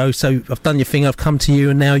 years ago, so I've done your thing, I've come to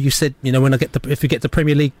you, and now you said, you know, if we get the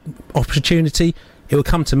Premier League opportunity, it will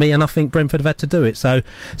come to me, and I think Brentford have had to do it. So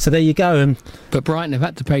there you go. But Brighton have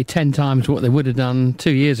had to pay 10 times what they would have done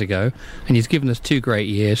 2 years ago, and he's given us 2 great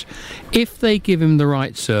years. If they give him the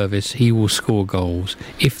right service, he will score goals.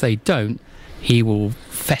 If they don't, he will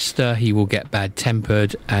fester, he will get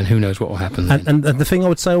bad-tempered, and who knows what will happen then. And the thing I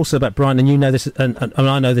would say also about Brighton, and you know this, and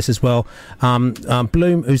I know this as well,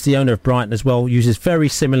 Bloom, who's the owner of Brighton as well, uses very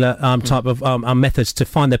similar type of methods to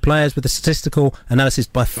find their players, with the statistical analysis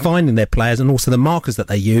by finding their players, and also the markers that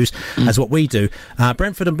they use, as what we do.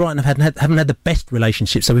 Brentford and Brighton haven't had the best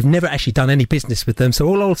relationship, so we've never actually done any business with them. So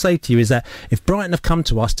all I'll say to you is that if Brighton have come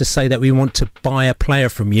to us to say that we want to buy a player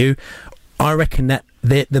from you, I reckon that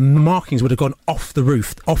the markings would have gone off the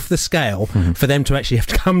roof, off the scale, for them to actually have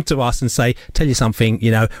to come to us and say, tell you something,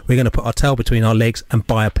 we're going to put our tail between our legs and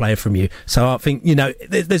buy a player from you. So I think,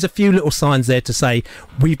 there's a few little signs there to say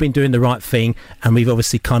we've been doing the right thing, and we've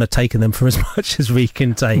obviously kind of taken them for as much as we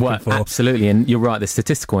can take them for. Absolutely, and you're right, the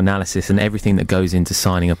statistical analysis and everything that goes into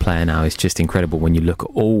signing a player now is just incredible when you look at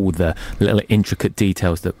all the little intricate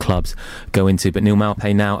details that clubs go into. But Neil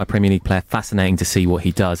Maupay, now a Premier League player, fascinating to see what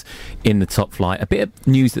he does in the top flight. A bit of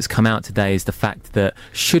news that's come out today is the fact that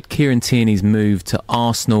should Kieran Tierney's move to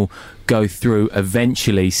Arsenal go through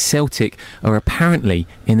eventually, Celtic are apparently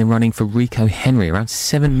in the running for Rico Henry, around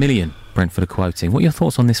 7 million, Brentford are quoting. What are your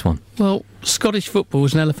thoughts on this one? Well, Scottish football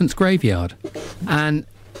is an elephant's graveyard, and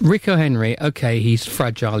Rico Henry, OK, he's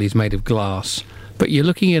fragile, he's made of glass, but you're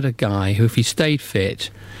looking at a guy who, if he stayed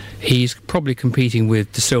fit, he's probably competing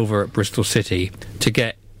with De Silva at Bristol City to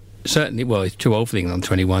get. Certainly, well, he's too old for the England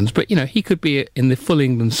 21s, but, he could be in the full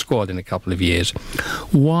England squad in a couple of years.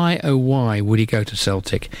 Why, oh why, would he go to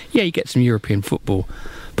Celtic? Yeah, you get some European football,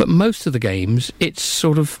 but most of the games, it's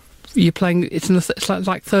sort of, you're playing, it's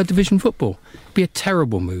like third division football. It'd be a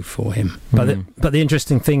terrible move for him. But the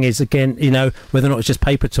interesting thing is, again, whether or not it's just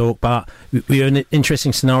paper talk, but we're in an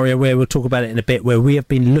interesting scenario where we'll talk about it in a bit, where we have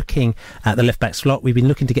been looking at the left back slot. We've been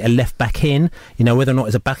looking to get a left back in, whether or not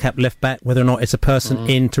it's a backup left back, whether or not it's a person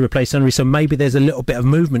in to replace Henry. So maybe there's a little bit of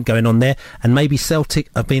movement going on there, and maybe Celtic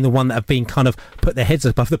have been the one that have been kind of put their heads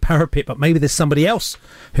above the parapet, but maybe there's somebody else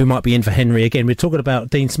who might be in for Henry. Again, we're talking about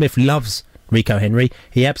Dean Smith loves Rico Henry.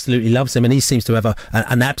 He absolutely loves him, and he seems to have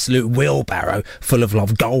an absolute wheelbarrow full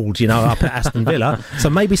of gold, up at Aston Villa. So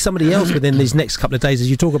maybe somebody else within these next couple of days, as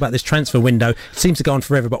you talk about this transfer window, it seems to go on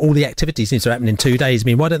forever, but all the activity seems to happen in 2 days. I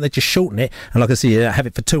mean, why don't they just shorten it and, like I say, have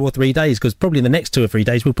it for 2 or 3 days? Because probably in the next 2 or 3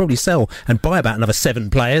 days we'll probably sell and buy about another 7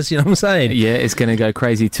 players. You know what I'm saying? Yeah, it's going to go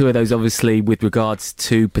crazy. 2 of those, obviously, with regards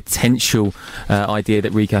to potential idea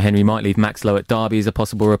that Rico Henry might leave. Max Lowe at Derby as a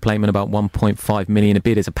possible replacement, about 1.5 million. A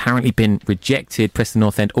bid has apparently been rejected. Preston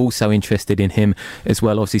North End also interested in him as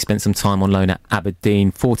well. Obviously spent some time on loan at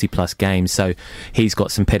Aberdeen, 40 plus games, so he's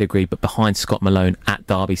got some pedigree, but behind Scott Malone at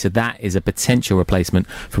Derby. So that is a potential replacement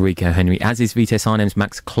for Rico Henry, as is Vitesse Arnhem's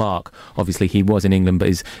Max Clark. Obviously he was in England,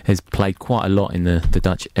 but has played quite a lot in the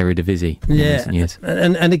Dutch Eredivisie in recent years.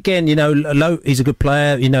 And again, Lowe, he's a good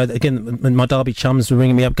player. Again, my Derby chums were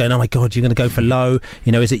ringing me up going, oh my God, you're going to go for Lowe,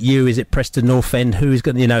 is it you, is it Preston North End, who is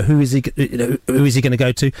going to, who is he going to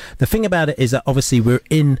go to? The thing about it is that obviously we're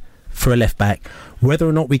in for a left back. Whether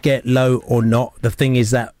or not we get Lowe or not, the thing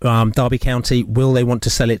is that Derby County, will they want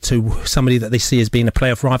to sell it to somebody that they see as being a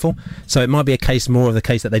playoff rival? So it might be a case, more of the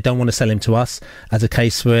case, that they don't want to sell him to us, as a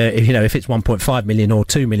case where, if it's 1.5 million or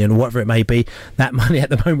 2 million or whatever it may be, that money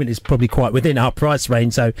at the moment is probably quite within our price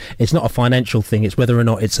range. So it's not a financial thing, it's whether or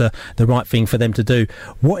not it's the right thing for them to do.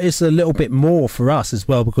 What is a little bit more for us as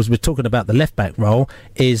well, because we're talking about the left back role,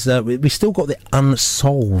 is we still got the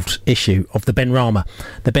unsolved issue of the Ben Rama.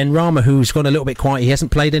 The Ben Rama, who's gone a little bit quiet. He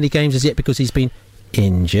hasn't played any games as yet because he's been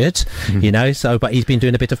injured, but he's been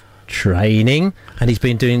doing a bit of training, and he's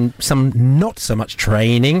been doing some not so much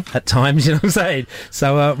training at times, you know what I'm saying?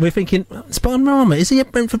 So we're thinking, Ben Rama, is he a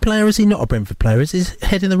Brentford player, is he not a Brentford player? Is his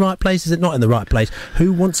head in the right place, is it not in the right place?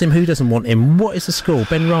 Who wants him, who doesn't want him? What is the score?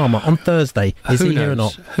 Ben Rama on Thursday, is he here or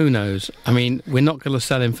not? Who knows? I mean, we're not going to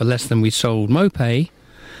sell him for less than we sold Maupay.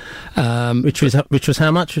 Which was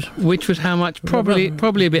how much? Which was how much? Probably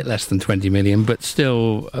a bit less than 20 million, but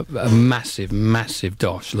still a massive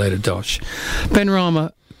load of dosh. Ben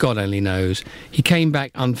Rama, God only knows. He came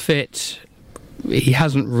back unfit. He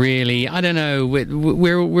hasn't really. I don't know.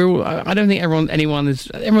 We're I don't think everyone's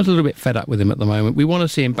a little bit fed up with him at the moment. We want to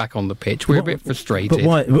see him back on the pitch. We're a bit frustrated. But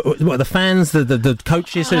why? What, the fans, the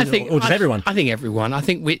coaches, or just everyone? I think everyone. I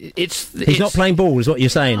think he's not playing ball, is what you're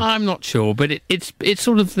saying. I'm not sure, but it's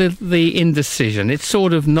sort of the indecision. It's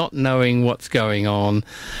sort of not knowing what's going on.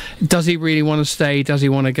 Does he really want to stay? Does he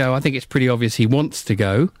want to go? I think it's pretty obvious he wants to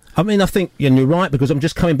go. I mean, I think you're right, because I'm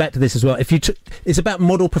just coming back to this as well. It's about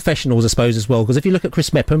model professionals, I suppose, as well. Because if you look at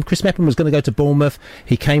Chris Mepham was going to go to Bournemouth.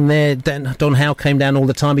 He came there. Don Howe came down all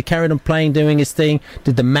the time. He carried on playing, doing his thing,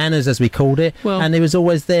 did the manners, as we called it, and he was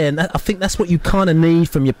always there. And I think that's what you kind of need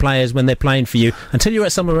from your players when they're playing for you. Until you're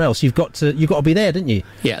at somewhere else, you've got to be there, didn't you?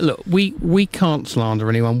 Yeah. Look, we can't slander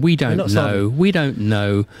anyone. We don't know. We don't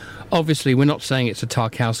know. Obviously, we're not saying it's a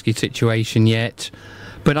Tarkowski situation yet.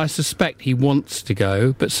 But I suspect he wants to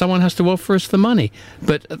go, but someone has to offer us the money.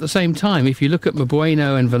 But at the same time, if you look at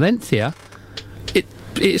Mabueno and Valencia,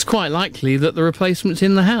 it's quite likely that the replacement's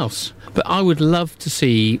in the house. But I would love to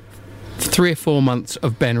see 3 or 4 months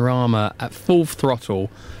of Ben Rama at full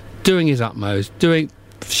throttle, doing his utmost,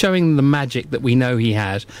 showing the magic that we know he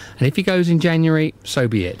has. And if he goes in January, so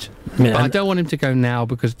be it. But I don't want him to go now,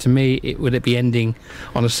 because to me it would be ending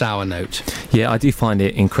on a sour note. Yeah, I do find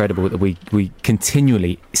it incredible that we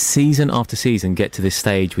continually, season after season, get to this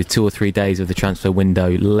stage with 2 or 3 days of the transfer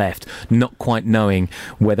window left, not quite knowing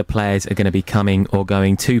whether players are going to be coming or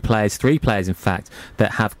going. 3 players in fact,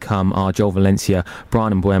 that have come are Joel Valencia,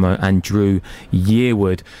 Brian Mbuemo and Drew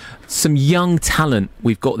Yearwood. Some young talent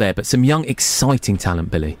we've got there, but some young exciting talent,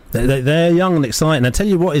 Billy. They're young and exciting. I'll tell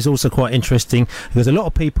you what is also quite interesting, because a lot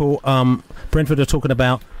of people, Brentford are talking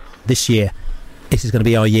about this year. This is going to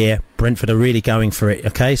be our year. Brentford are really going for it,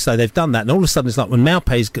 okay? So they've done that, and all of a sudden it's like when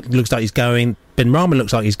Maupay looks like he's going, Ben Rama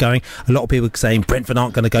looks like he's going, a lot of people are saying Brentford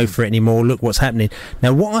aren't going to go for it anymore. Look what's happening.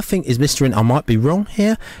 Now, what I think is mystery, and I might be wrong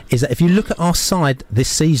here, is that if you look at our side this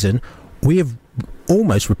season, we have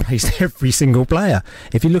almost replaced every single player.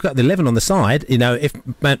 If you look at the 11 on the side, if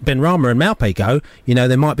Ben Rama and Maupay go,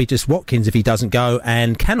 there might be just Watkins if he doesn't go,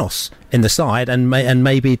 and Canos in the side, and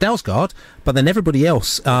maybe Dalsgaard, but then everybody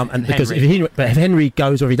else, and because if Henry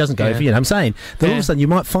goes or if he doesn't go, if you know what I'm saying, then all of a sudden you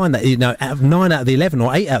might find that 9 out of the 11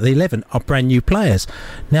 or 8 out of the 11 are brand new players.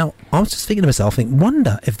 Now, I was just thinking to myself,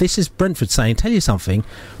 wonder if this is Brentford saying, tell you something,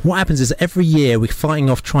 what happens is every year we're fighting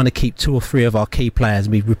off trying to keep 2 or 3 of our key players,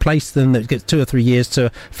 and we replace them. It gets 2 or 3 years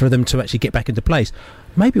for them to actually get back into place.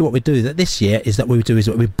 Maybe what we do this year is that we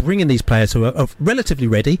bring in these players who are relatively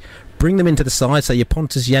ready, bring them into the side, so your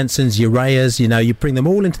Pontus Janssens, your Reyes, you bring them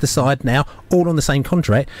all into the side now, all on the same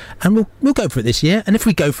contract, and we'll go for it this year, and if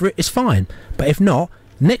we go for it, it's fine. But if not,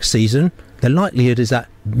 next season, the likelihood is that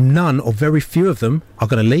none or very few of them are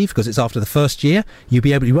going to leave, because it's after the first year. You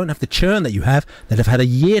won't have the churn that you have, that have had a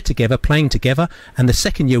year together, playing together, and the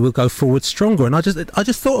second year will go forward stronger. And I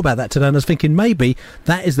just thought about that today, and I was thinking maybe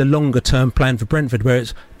that is the longer term plan for Brentford, where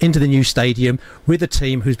it's into the new stadium with a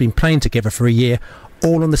team who's been playing together for a year,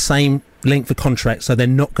 all on the same length of contract, so they're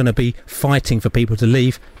not going to be fighting for people to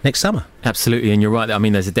leave next summer. Absolutely, and you're right. I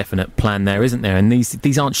mean, there's a definite plan there, isn't there? And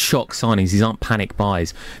these aren't shock signings. These aren't panic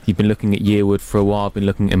buys. You've been looking at Yearwood for a while, been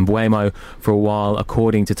looking at Mbuemo for a while.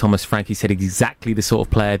 According to Thomas Frank, he said exactly the sort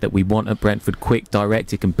of player that we want at Brentford: quick, direct,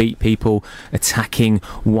 he can beat people, attacking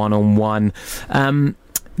one-on-one.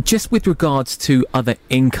 Just with regards to other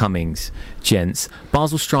incomings, gents,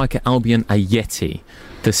 Basel striker Albion Ayeti,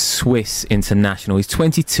 the Swiss international. He's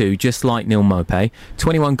 22, just like Neil Maupay.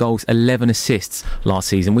 21 goals, 11 assists last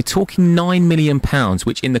season. We're talking £9 million,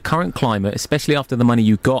 which in the current climate, especially after the money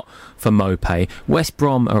you got for Maupay, West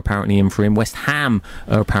Brom are apparently in for him, West Ham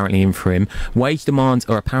are apparently in for him. Wage demands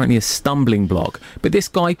are apparently a stumbling block. But this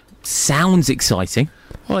guy sounds exciting.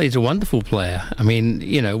 Well, he's a wonderful player. I mean,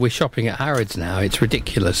 we're shopping at Harrods now. It's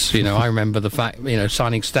ridiculous. I remember the fact,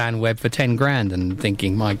 signing Stan Webb for 10 grand and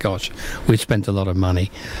thinking, my gosh, we've spent a lot of money.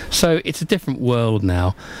 So it's a different world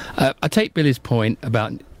now. I take Billy's point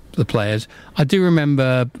about the players. I do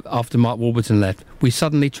remember after Mark Warburton left, we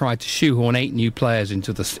suddenly tried to shoehorn 8 new players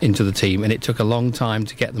into the team, and it took a long time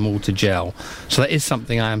to get them all to gel. So that is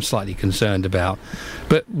something I am slightly concerned about.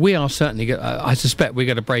 But we are certainly, I suspect we're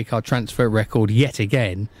going to break our transfer record yet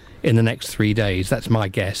again in the next 3 days. That's my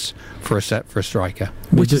guess for a striker.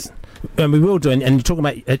 And we will do, and you're talking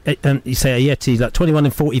about, you say Ayeti, like 21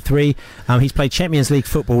 and 43. He's played Champions League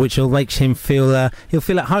football, which will make him feel he'll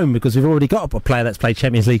feel at home, because we've already got a player that's played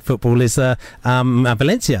Champions League football. Is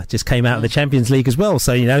Valencia just came out of the Champions League as well.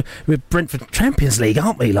 So we're Brentford Champions League,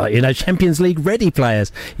 aren't we? Champions League ready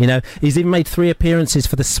players. He's even made 3 appearances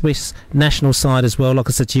for the Swiss national side as well. Like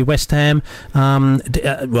I said to you, West Ham.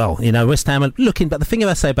 West Ham are looking. But the thing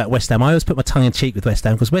I say about West Ham, I always put my tongue in cheek with West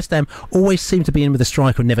Ham, because West Ham always seem to be in with a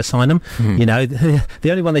striker and never sign them. The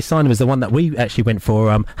only one they signed was the one that we actually went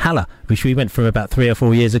for, Haller, which we went for about 3 or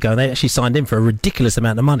 4 years ago, and they actually signed him for a ridiculous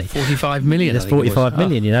amount of money. 45 million. That's 45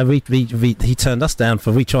 million. He turned us down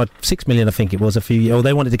for, we tried 6 million, I think it was,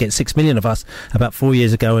 they wanted to get 6 million of us about 4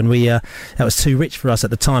 years ago, and that was too rich for us at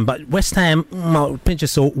the time. But West Ham, pinch of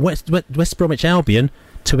salt, West Bromwich Albion,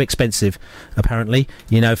 too expensive, apparently,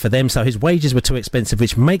 for them. So his wages were too expensive,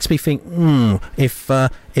 which makes me think,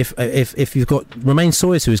 if you've got Romain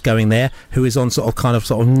Sawyers who is going there, who is on sort of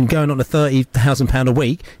going on to £30,000 a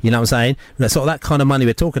week, you know what I'm saying? That's sort of that kind of money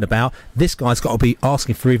we're talking about. This guy's got to be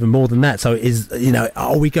asking for even more than that. So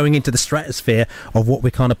are we going into the stratosphere of what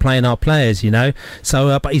we're kind of playing our players?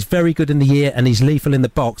 So, but he's very good in the year and he's lethal in the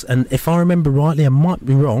box. And if I remember rightly, I might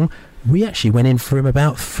be wrong, we actually went in for him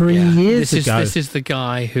about 3 years ago. This is the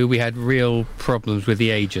guy who we had real problems with the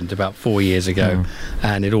agent about 4 years ago,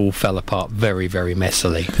 and it all fell apart very, very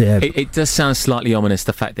messily. Yeah. It does sound slightly ominous,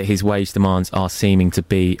 the fact that his wage demands are seeming to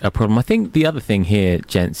be a problem. I think the other thing here,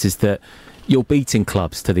 gents, is that you're beating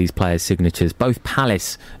clubs to these players' signatures. Both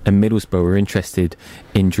Palace and Middlesbrough were interested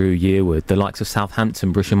in Drew Yearwood. The likes of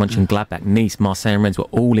Southampton, Borussia Mönchengladbach, Nice, Marseille and Rennes were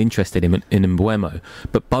all interested in Mbeumo,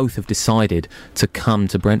 but both have decided to come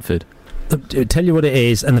to Brentford. I'll tell you what it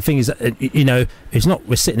is, and the thing is, it's not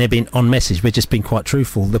we're sitting there being on message, we're just being quite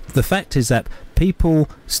truthful. The fact is that people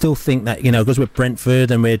still think that, because we're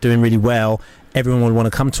Brentford and we're doing really well, everyone will want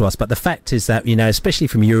to come to us. But the fact is that, especially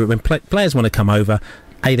from Europe, when players want to come over,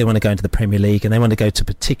 they want to go into the Premier League and they want to go to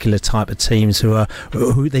particular type of teams who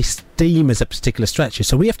they deem as a particular strategy.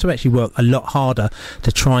 So we have to actually work a lot harder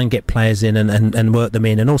to try and get players in and work them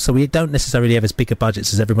in. And also we don't necessarily have as big a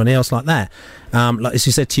budgets as everybody else like that. Like as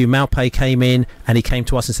you said to you, Maupay came in and he came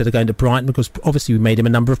to us instead of going to Brighton because obviously we made him a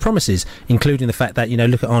number of promises, including the fact that,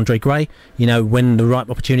 look at Andre Gray, when the right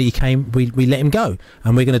opportunity came, we let him go.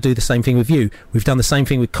 And we're going to do the same thing with you. We've done the same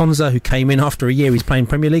thing with Konza, who came in after a year, he's playing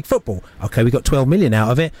Premier League football. Okay, we got 12 million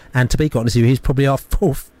out of it, and to be quite honest with you, he's probably our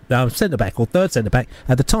fourth centre-back or third centre-back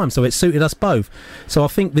at the time, so it suited us both. So I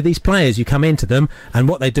think with these players, you come into them and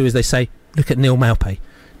what they do is they say, look at Neil Maupay,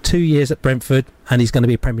 2 years at Brentford and he's going to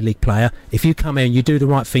be a Premier League player. If you come in, you do the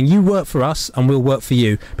right thing, you work for us and we'll work for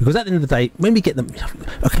you, because at the end of the day, when we get them,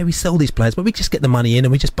 okay, we sell these players, but we just get the money in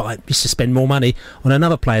and we just spend more money on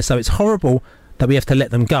another player. So it's horrible that we have to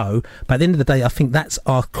let them go, but at the end of the day, I think that's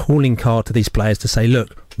our calling card to these players to say,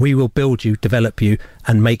 look, we will build you, develop you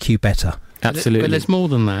and make you better. Absolutely. But there's more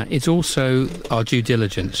than that. It's also our due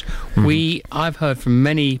diligence. I've heard from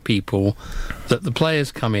many people that the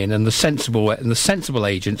players come in and the sensible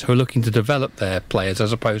agents who are looking to develop their players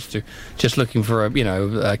as opposed to just looking for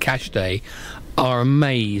a cash day are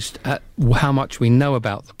amazed at how much we know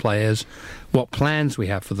about the players, what plans we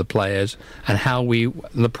have for the players, and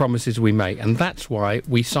the promises we make. And that's why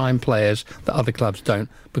we sign players that other clubs don't,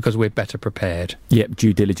 because we're better prepared. Yep,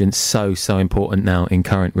 due diligence, so important now in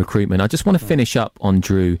current recruitment. I just want to finish up on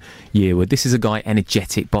Drew Yearwood. This is a guy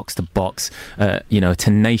energetic, box to box, a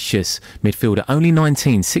tenacious midfielder. Only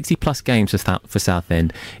 19, 60 plus games for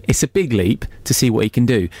Southend. It's a big leap to see what he can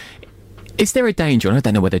do. Is there a danger, and I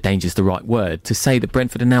don't know whether danger is the right word, to say that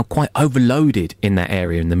Brentford are now quite overloaded in that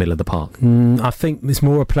area in the middle of the park? I think it's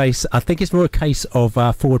more a case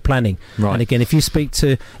of forward planning. Right. And again, if you speak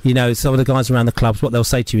to some of the guys around the clubs, what they'll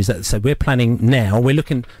say to you is that we're planning now, we're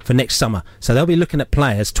looking for next summer. So they'll be looking at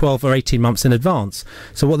players 12 or 18 months in advance.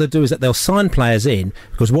 So what they'll do is that they'll sign players in,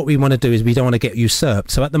 because what we want to do is we don't want to get usurped.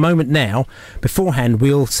 So at the moment now, beforehand,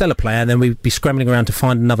 we'll sell a player and then we'll be scrambling around to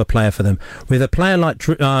find another player for them. With a player like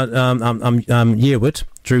Drew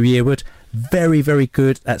Yearwood, very, very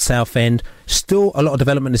good at Southend. Still a lot of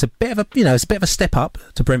development. It's a bit of a step up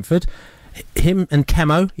to Brentford. Him and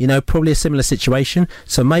Camo, probably a similar situation.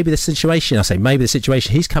 So maybe the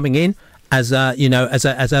situation, he's coming in as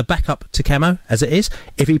a backup to Camo, as it is.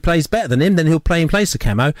 If he plays better than him, then he'll play in place of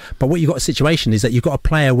Camo. But what you've got a situation is that you've got a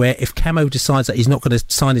player where if Camo decides that he's not going to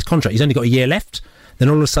sign his contract, he's only got a year left, then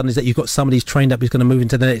all of a sudden is that you've got somebody who's trained up who's going to move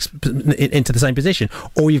into the same position,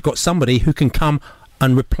 or you've got somebody who can come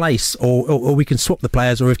and replace, or we can swap the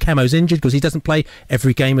players, or if Camo's injured, because he doesn't play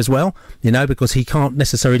every game as well, because he can't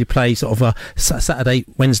necessarily play sort of a Saturday,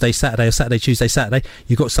 Wednesday, Saturday, or Saturday, Tuesday, Saturday.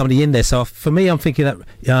 You've got somebody in there. So for me, I'm thinking that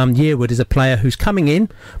Yearwood is a player who's coming in,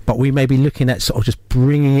 but we may be looking at sort of just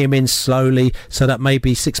bringing him in slowly, so that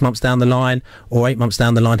maybe 6 months down the line or 8 months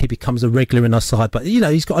down the line, he becomes a regular in our side. But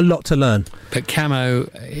he's got a lot to learn. But Camo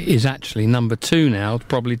is actually number 2 now,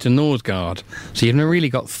 probably to Norsgaard. So you've really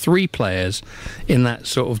got 3 players in that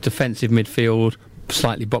sort of defensive midfield,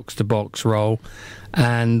 slightly box-to-box role,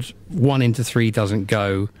 and 1 into 3 doesn't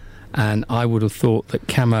go. And I would have thought that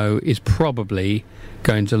Camo is probably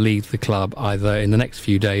going to leave the club either in the next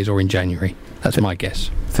few days or in January. That's my guess.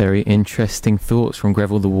 Very interesting thoughts from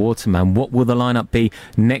Greville the Waterman. What will the lineup be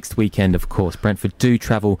next weekend? Of course, Brentford do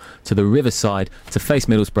travel to the Riverside to face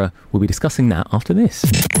Middlesbrough. We'll be discussing that after this.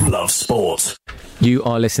 Love Sport. You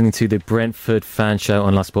are listening to the Brentford Fan Show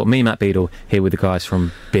on Love Sport. Me, Matt Beadle, here with the guys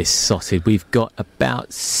from Besotted. We've got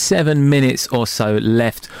about 7 minutes or so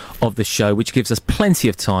left of the show, which gives us plenty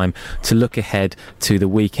of time to look ahead to the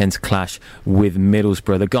weekend's clash with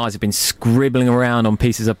Middlesbrough. The guys have been scribbling around on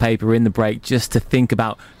pieces of paper in the break just to think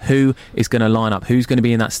about who is going to line up, who's going to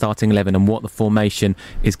be in that starting 11 and what the formation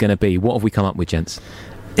is going to be. What have we come up with, gents?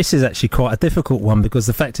 This is actually quite a difficult one because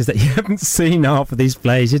the fact is that you haven't seen half of these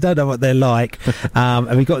players. You don't know what they're like,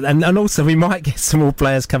 and also we might get some more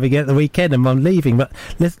players coming in at the weekend and I'm leaving. But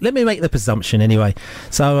let me make the presumption anyway.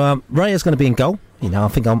 So Raya's going to be in goal. You know, I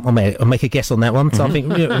think I'll make a guess on that one. So I think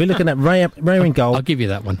we're looking at Raya in goal. I'll give you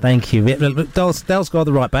that one. Thank you. Dalsgaard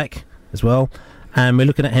the right back as well, and we're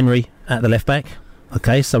looking at Henry at the left back.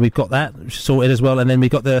 Okay, so we've got that sorted as well, and then we've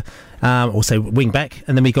got the also wing back,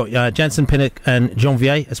 and then we've got Jansen, Pinnock and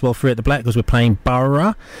Janvier as well, three at the black because we're playing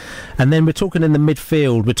Borough. And then we're talking in the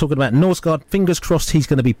midfield, we're talking about Norsgaard. Fingers crossed he's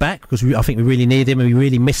going to be back because I think we really need him and we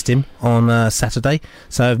really missed him on Saturday.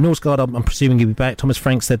 So Norsgaard, I'm presuming he'll be back. Thomas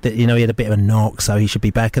Frank said that he had a bit of a knock, so he should be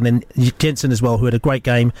back. And then Jensen as well, who had a great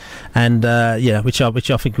game, and which I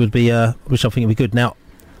think would be good. Now,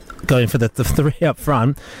 going for the three up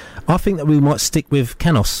front, I think that we might stick with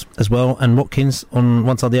Canos as well and Watkins on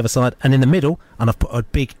one side, the other side, and in the middle, and I've put a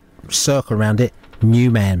big circle around it,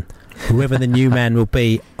 Newman. Whoever the new man will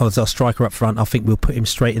be as our striker up front, I think we'll put him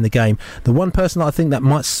straight in the game. The one person that I think that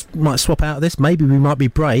might swap out of this, maybe we might be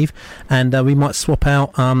brave, and we might swap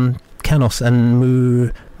out Canos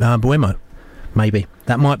and Buemo. Maybe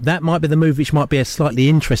that might be the move, which might be a slightly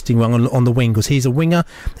interesting one on the wing because he's a winger.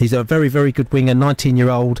 He's a very, very good winger.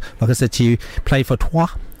 19-year-old, like I said to you, played for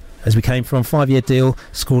Troyes as we came from, 5-year deal,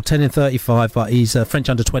 scored 10 in 35, but he's French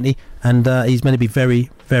under 20, and he's going to be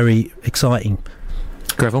very, very exciting.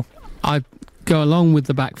 Greville? I go along with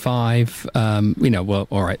the back five. All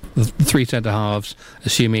right, the three centre halves,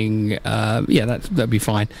 assuming that'd be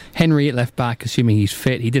fine. Henry at left back, assuming he's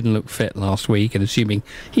fit. He didn't look fit last week, and assuming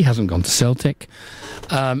he hasn't gone to Celtic.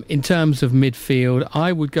 In terms of midfield,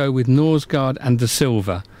 I would go with Norsgaard and De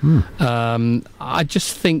Silva. I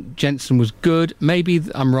just think Jensen was good. Maybe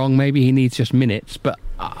I'm wrong. Maybe he needs just minutes, but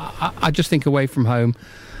I just think away from home,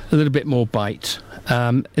 a little bit more bite.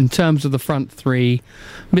 In terms of the front three,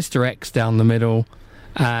 Mr. X down the middle,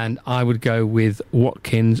 and I would go with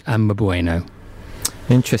Watkins and Mbueno.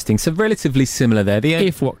 Interesting. So relatively similar there.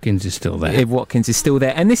 If Watkins is still there. If Watkins is still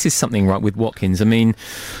there. And this is something right with Watkins. I mean,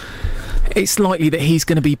 it's likely that he's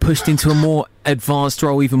going to be pushed into a more advanced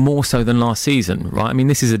role, even more so than last season, right? I mean,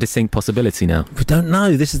 this is a distinct possibility now. We don't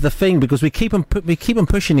know. This is the thing, because we keep on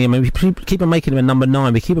pushing him, and we keep on making him a number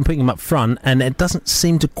 9. We keep on putting him up front, and it doesn't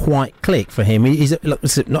seem to quite click for him. He's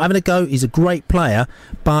not having a go. He's a great player,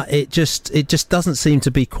 but it just doesn't seem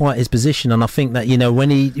to be quite his position. And I think that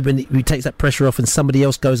when he takes that pressure off and somebody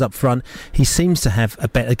else goes up front, he seems to have a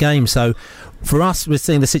better game. So for us, we're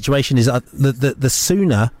seeing the situation is the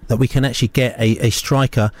sooner that we can actually get a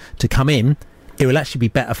striker to come in, it will actually be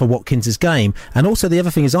better for Watkins' game. And also the other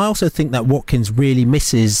thing is, I also think that Watkins really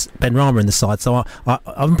misses Ben Rama in the side. So I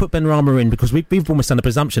haven't put Ben Rama in because we've almost done a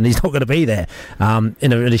presumption he's not going to be there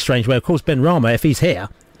in a really strange way. Of course, Ben Rama, if he's here...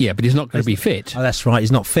 Yeah, but he's not going to be fit. Oh, that's right,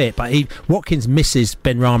 he's not fit. But Watkins misses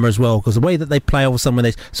Ben Rama as well, because the way that they play all of a sudden when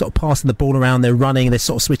they're sort of passing the ball around, they're running, they're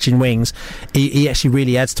sort of switching wings, he actually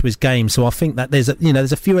really adds to his game. So I think that there's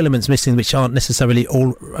a few elements missing which aren't necessarily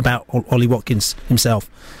all about Ollie Watkins himself.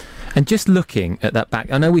 And just looking at that back,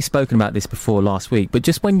 I know we've spoken about this before last week, but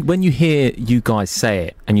just when you hear you guys say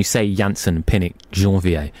it, and you say Janssen, Pinnock,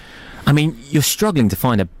 Janvier, I mean, you're struggling to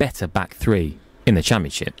find a better back three in the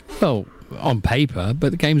Championship. Well, on paper,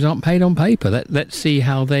 but the games aren't paid on paper. Let's see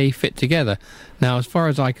how they fit together. Now, as far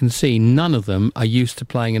as I can see, none of them are used to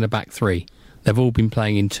playing in a back three. They've all been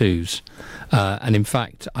playing in twos. And in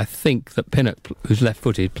fact, I think that Pinnock, who's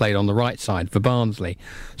left-footed, played on the right side for Barnsley.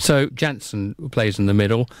 So Jansen plays in the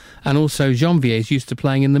middle, and also Janvier is used to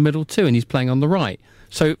playing in the middle too, and he's playing on the right.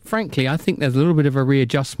 So frankly, I think there's a little bit of a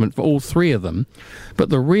readjustment for all three of them. But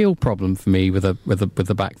the real problem for me with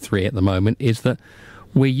the back three at the moment is that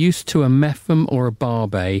we're used to a Meffam or a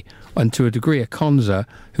Barbe, and to a degree a Konza,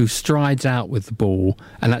 who strides out with the ball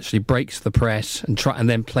and actually breaks the press and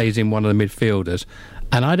then plays in one of the midfielders.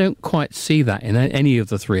 And I don't quite see that in any of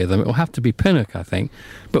the three of them. It will have to be Pinnock, I think.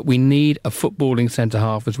 But we need a footballing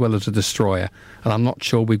centre-half as well as a destroyer. And I'm not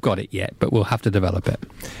sure we've got it yet, but we'll have to develop it.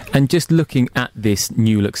 And just looking at this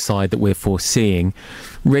new-look side that we're foreseeing,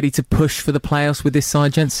 ready to push for the playoffs with this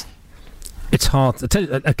side, gents? It's hard to tell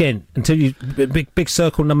you, again, until you big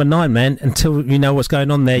circle number 9, man. Until you know what's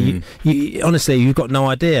going on there, you honestly, you've got no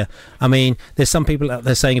idea. I mean, there's some people out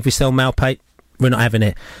there saying if we sell Maupay, we're not having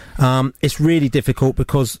it. It's really difficult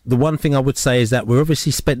because the one thing I would say is that we're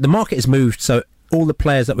obviously the market has moved, so all the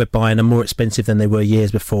players that we're buying are more expensive than they were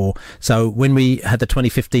years before. So when we had the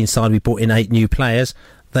 2015 side, we brought in 8 new players.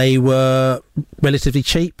 They were relatively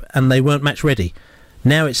cheap and they weren't match ready.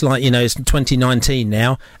 Now it's like, it's 2019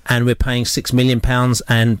 now, and we're paying £6 million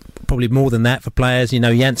and probably more than that for players.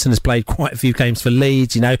 Janssen has played quite a few games for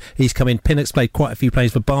Leeds. He's come in. Pinnock's played quite a few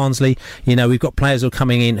plays for Barnsley. We've got players who are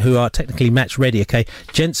coming in who are technically match ready. Okay,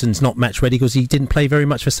 Jensen's not match ready because he didn't play very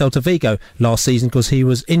much for Celta Vigo last season because he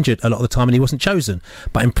was injured a lot of the time and he wasn't chosen.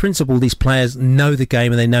 But in principle, these players know the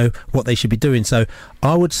game and they know what they should be doing. So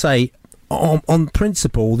I would say, on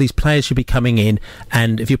principle, these players should be coming in,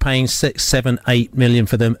 and if you're paying 6, 7, 8 million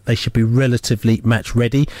for them, they should be relatively match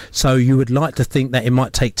ready. So you would like to think that it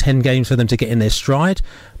might take 10 games for them to get in their stride,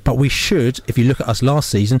 but we should, if you look at us last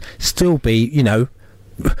season, still be,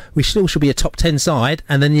 we still should be a top 10 side,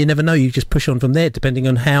 and then you never know, you just push on from there depending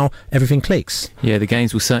on how everything clicks. Yeah, the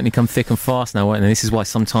games will certainly come thick and fast now, and this is why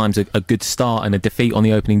sometimes a good start and a defeat on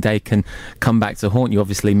the opening day can come back to haunt you.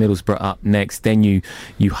 Obviously Middlesbrough up next, then you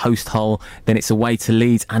host Hull, then it's away to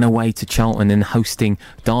Leeds and away to Charlton, then hosting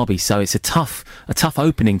Derby. So it's a tough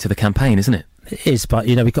opening to the campaign, isn't it? It is, but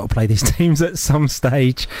we've got to play these teams at some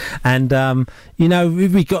stage, and we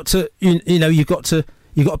got to you've got to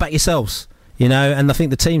back yourselves. And I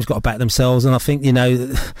think the team's got to back themselves, and I think,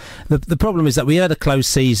 the problem is that we had a closed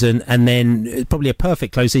season, and then probably a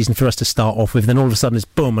perfect closed season for us to start off with, then all of a sudden it's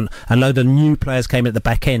boom, and a load of new players came at the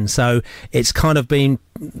back end, so it's kind of been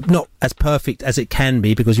not as perfect as it can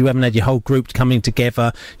be because you haven't had your whole group coming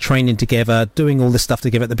together, training together, doing all this stuff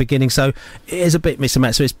together at the beginning, so it is a bit miss and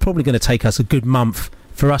match, so it's probably going to take us a good month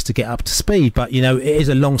for us to get up to speed, but it is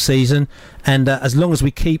a long season, and as long as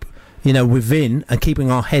we keep within and keeping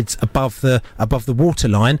our heads above the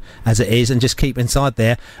waterline as it is and just keep inside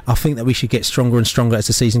there, I think that we should get stronger and stronger as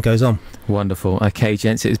the season goes on. Wonderful. Okay,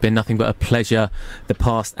 gents, it has been nothing but a pleasure the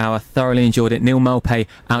past hour. Thoroughly enjoyed it. Neil Maupay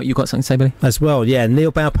out. You got something to say, Billy? As well, yeah.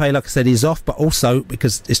 Neil Maupay, like I said, he's off, but also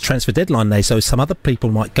because it's transfer deadline day, so some other people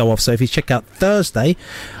might go off. So if you check out Thursday,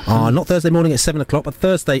 not Thursday morning at 7 o'clock, but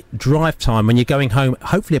Thursday drive time when you're going home,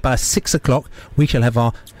 hopefully about 6 o'clock, we shall have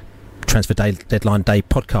our transfer deadline day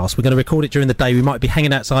podcast. We're going to record it during the day. We might be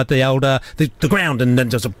hanging outside the old the ground and then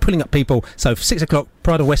just pulling up people. So 6 o'clock,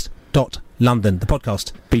 prideofwest.london, the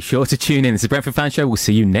podcast. Be sure to tune in. It's the Brentford Fan Show. We'll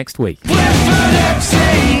see you next week. Brentford FC,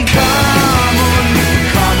 come on, you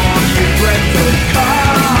Brentford,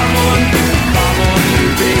 come on, you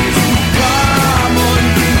bees, come on,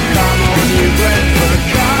 you Brentford,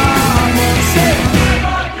 come on, say.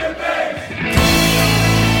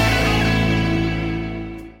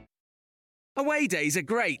 Away days are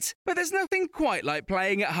great, but there's nothing quite like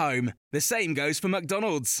playing at home. The same goes for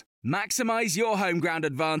McDonald's. Maximise your home ground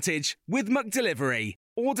advantage with McDelivery.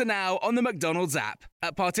 Order now on the McDonald's app.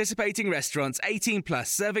 At participating restaurants, 18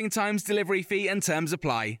 plus, serving times, delivery fee and terms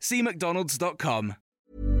apply. See mcdonalds.com.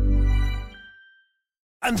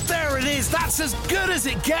 And there it is, that's as good as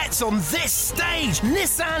it gets on this stage.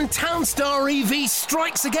 Nissan Townstar EV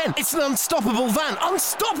strikes again. It's an unstoppable van,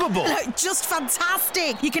 unstoppable. Just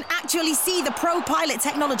fantastic. You can actually see the ProPilot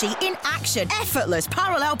technology in action. Effortless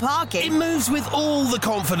parallel parking. It moves with all the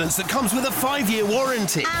confidence that comes with a 5-year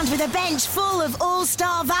warranty. And with a bench full of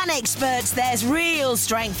all-star van experts, there's real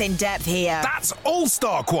strength in depth here. That's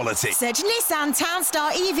all-star quality. Search Nissan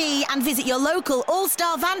Townstar EV and visit your local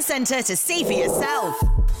all-star van centre to see for yourself.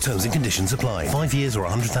 Terms and conditions apply. 5 years or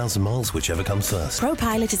 100,000 miles, whichever comes first.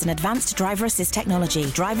 ProPilot is an advanced driver assist technology.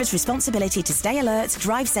 Driver's responsibility to stay alert,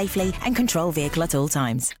 drive safely, and control vehicle at all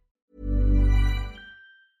times.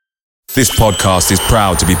 This podcast is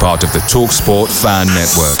proud to be part of the TalkSport Fan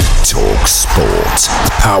Network. TalkSport.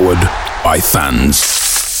 Powered by fans.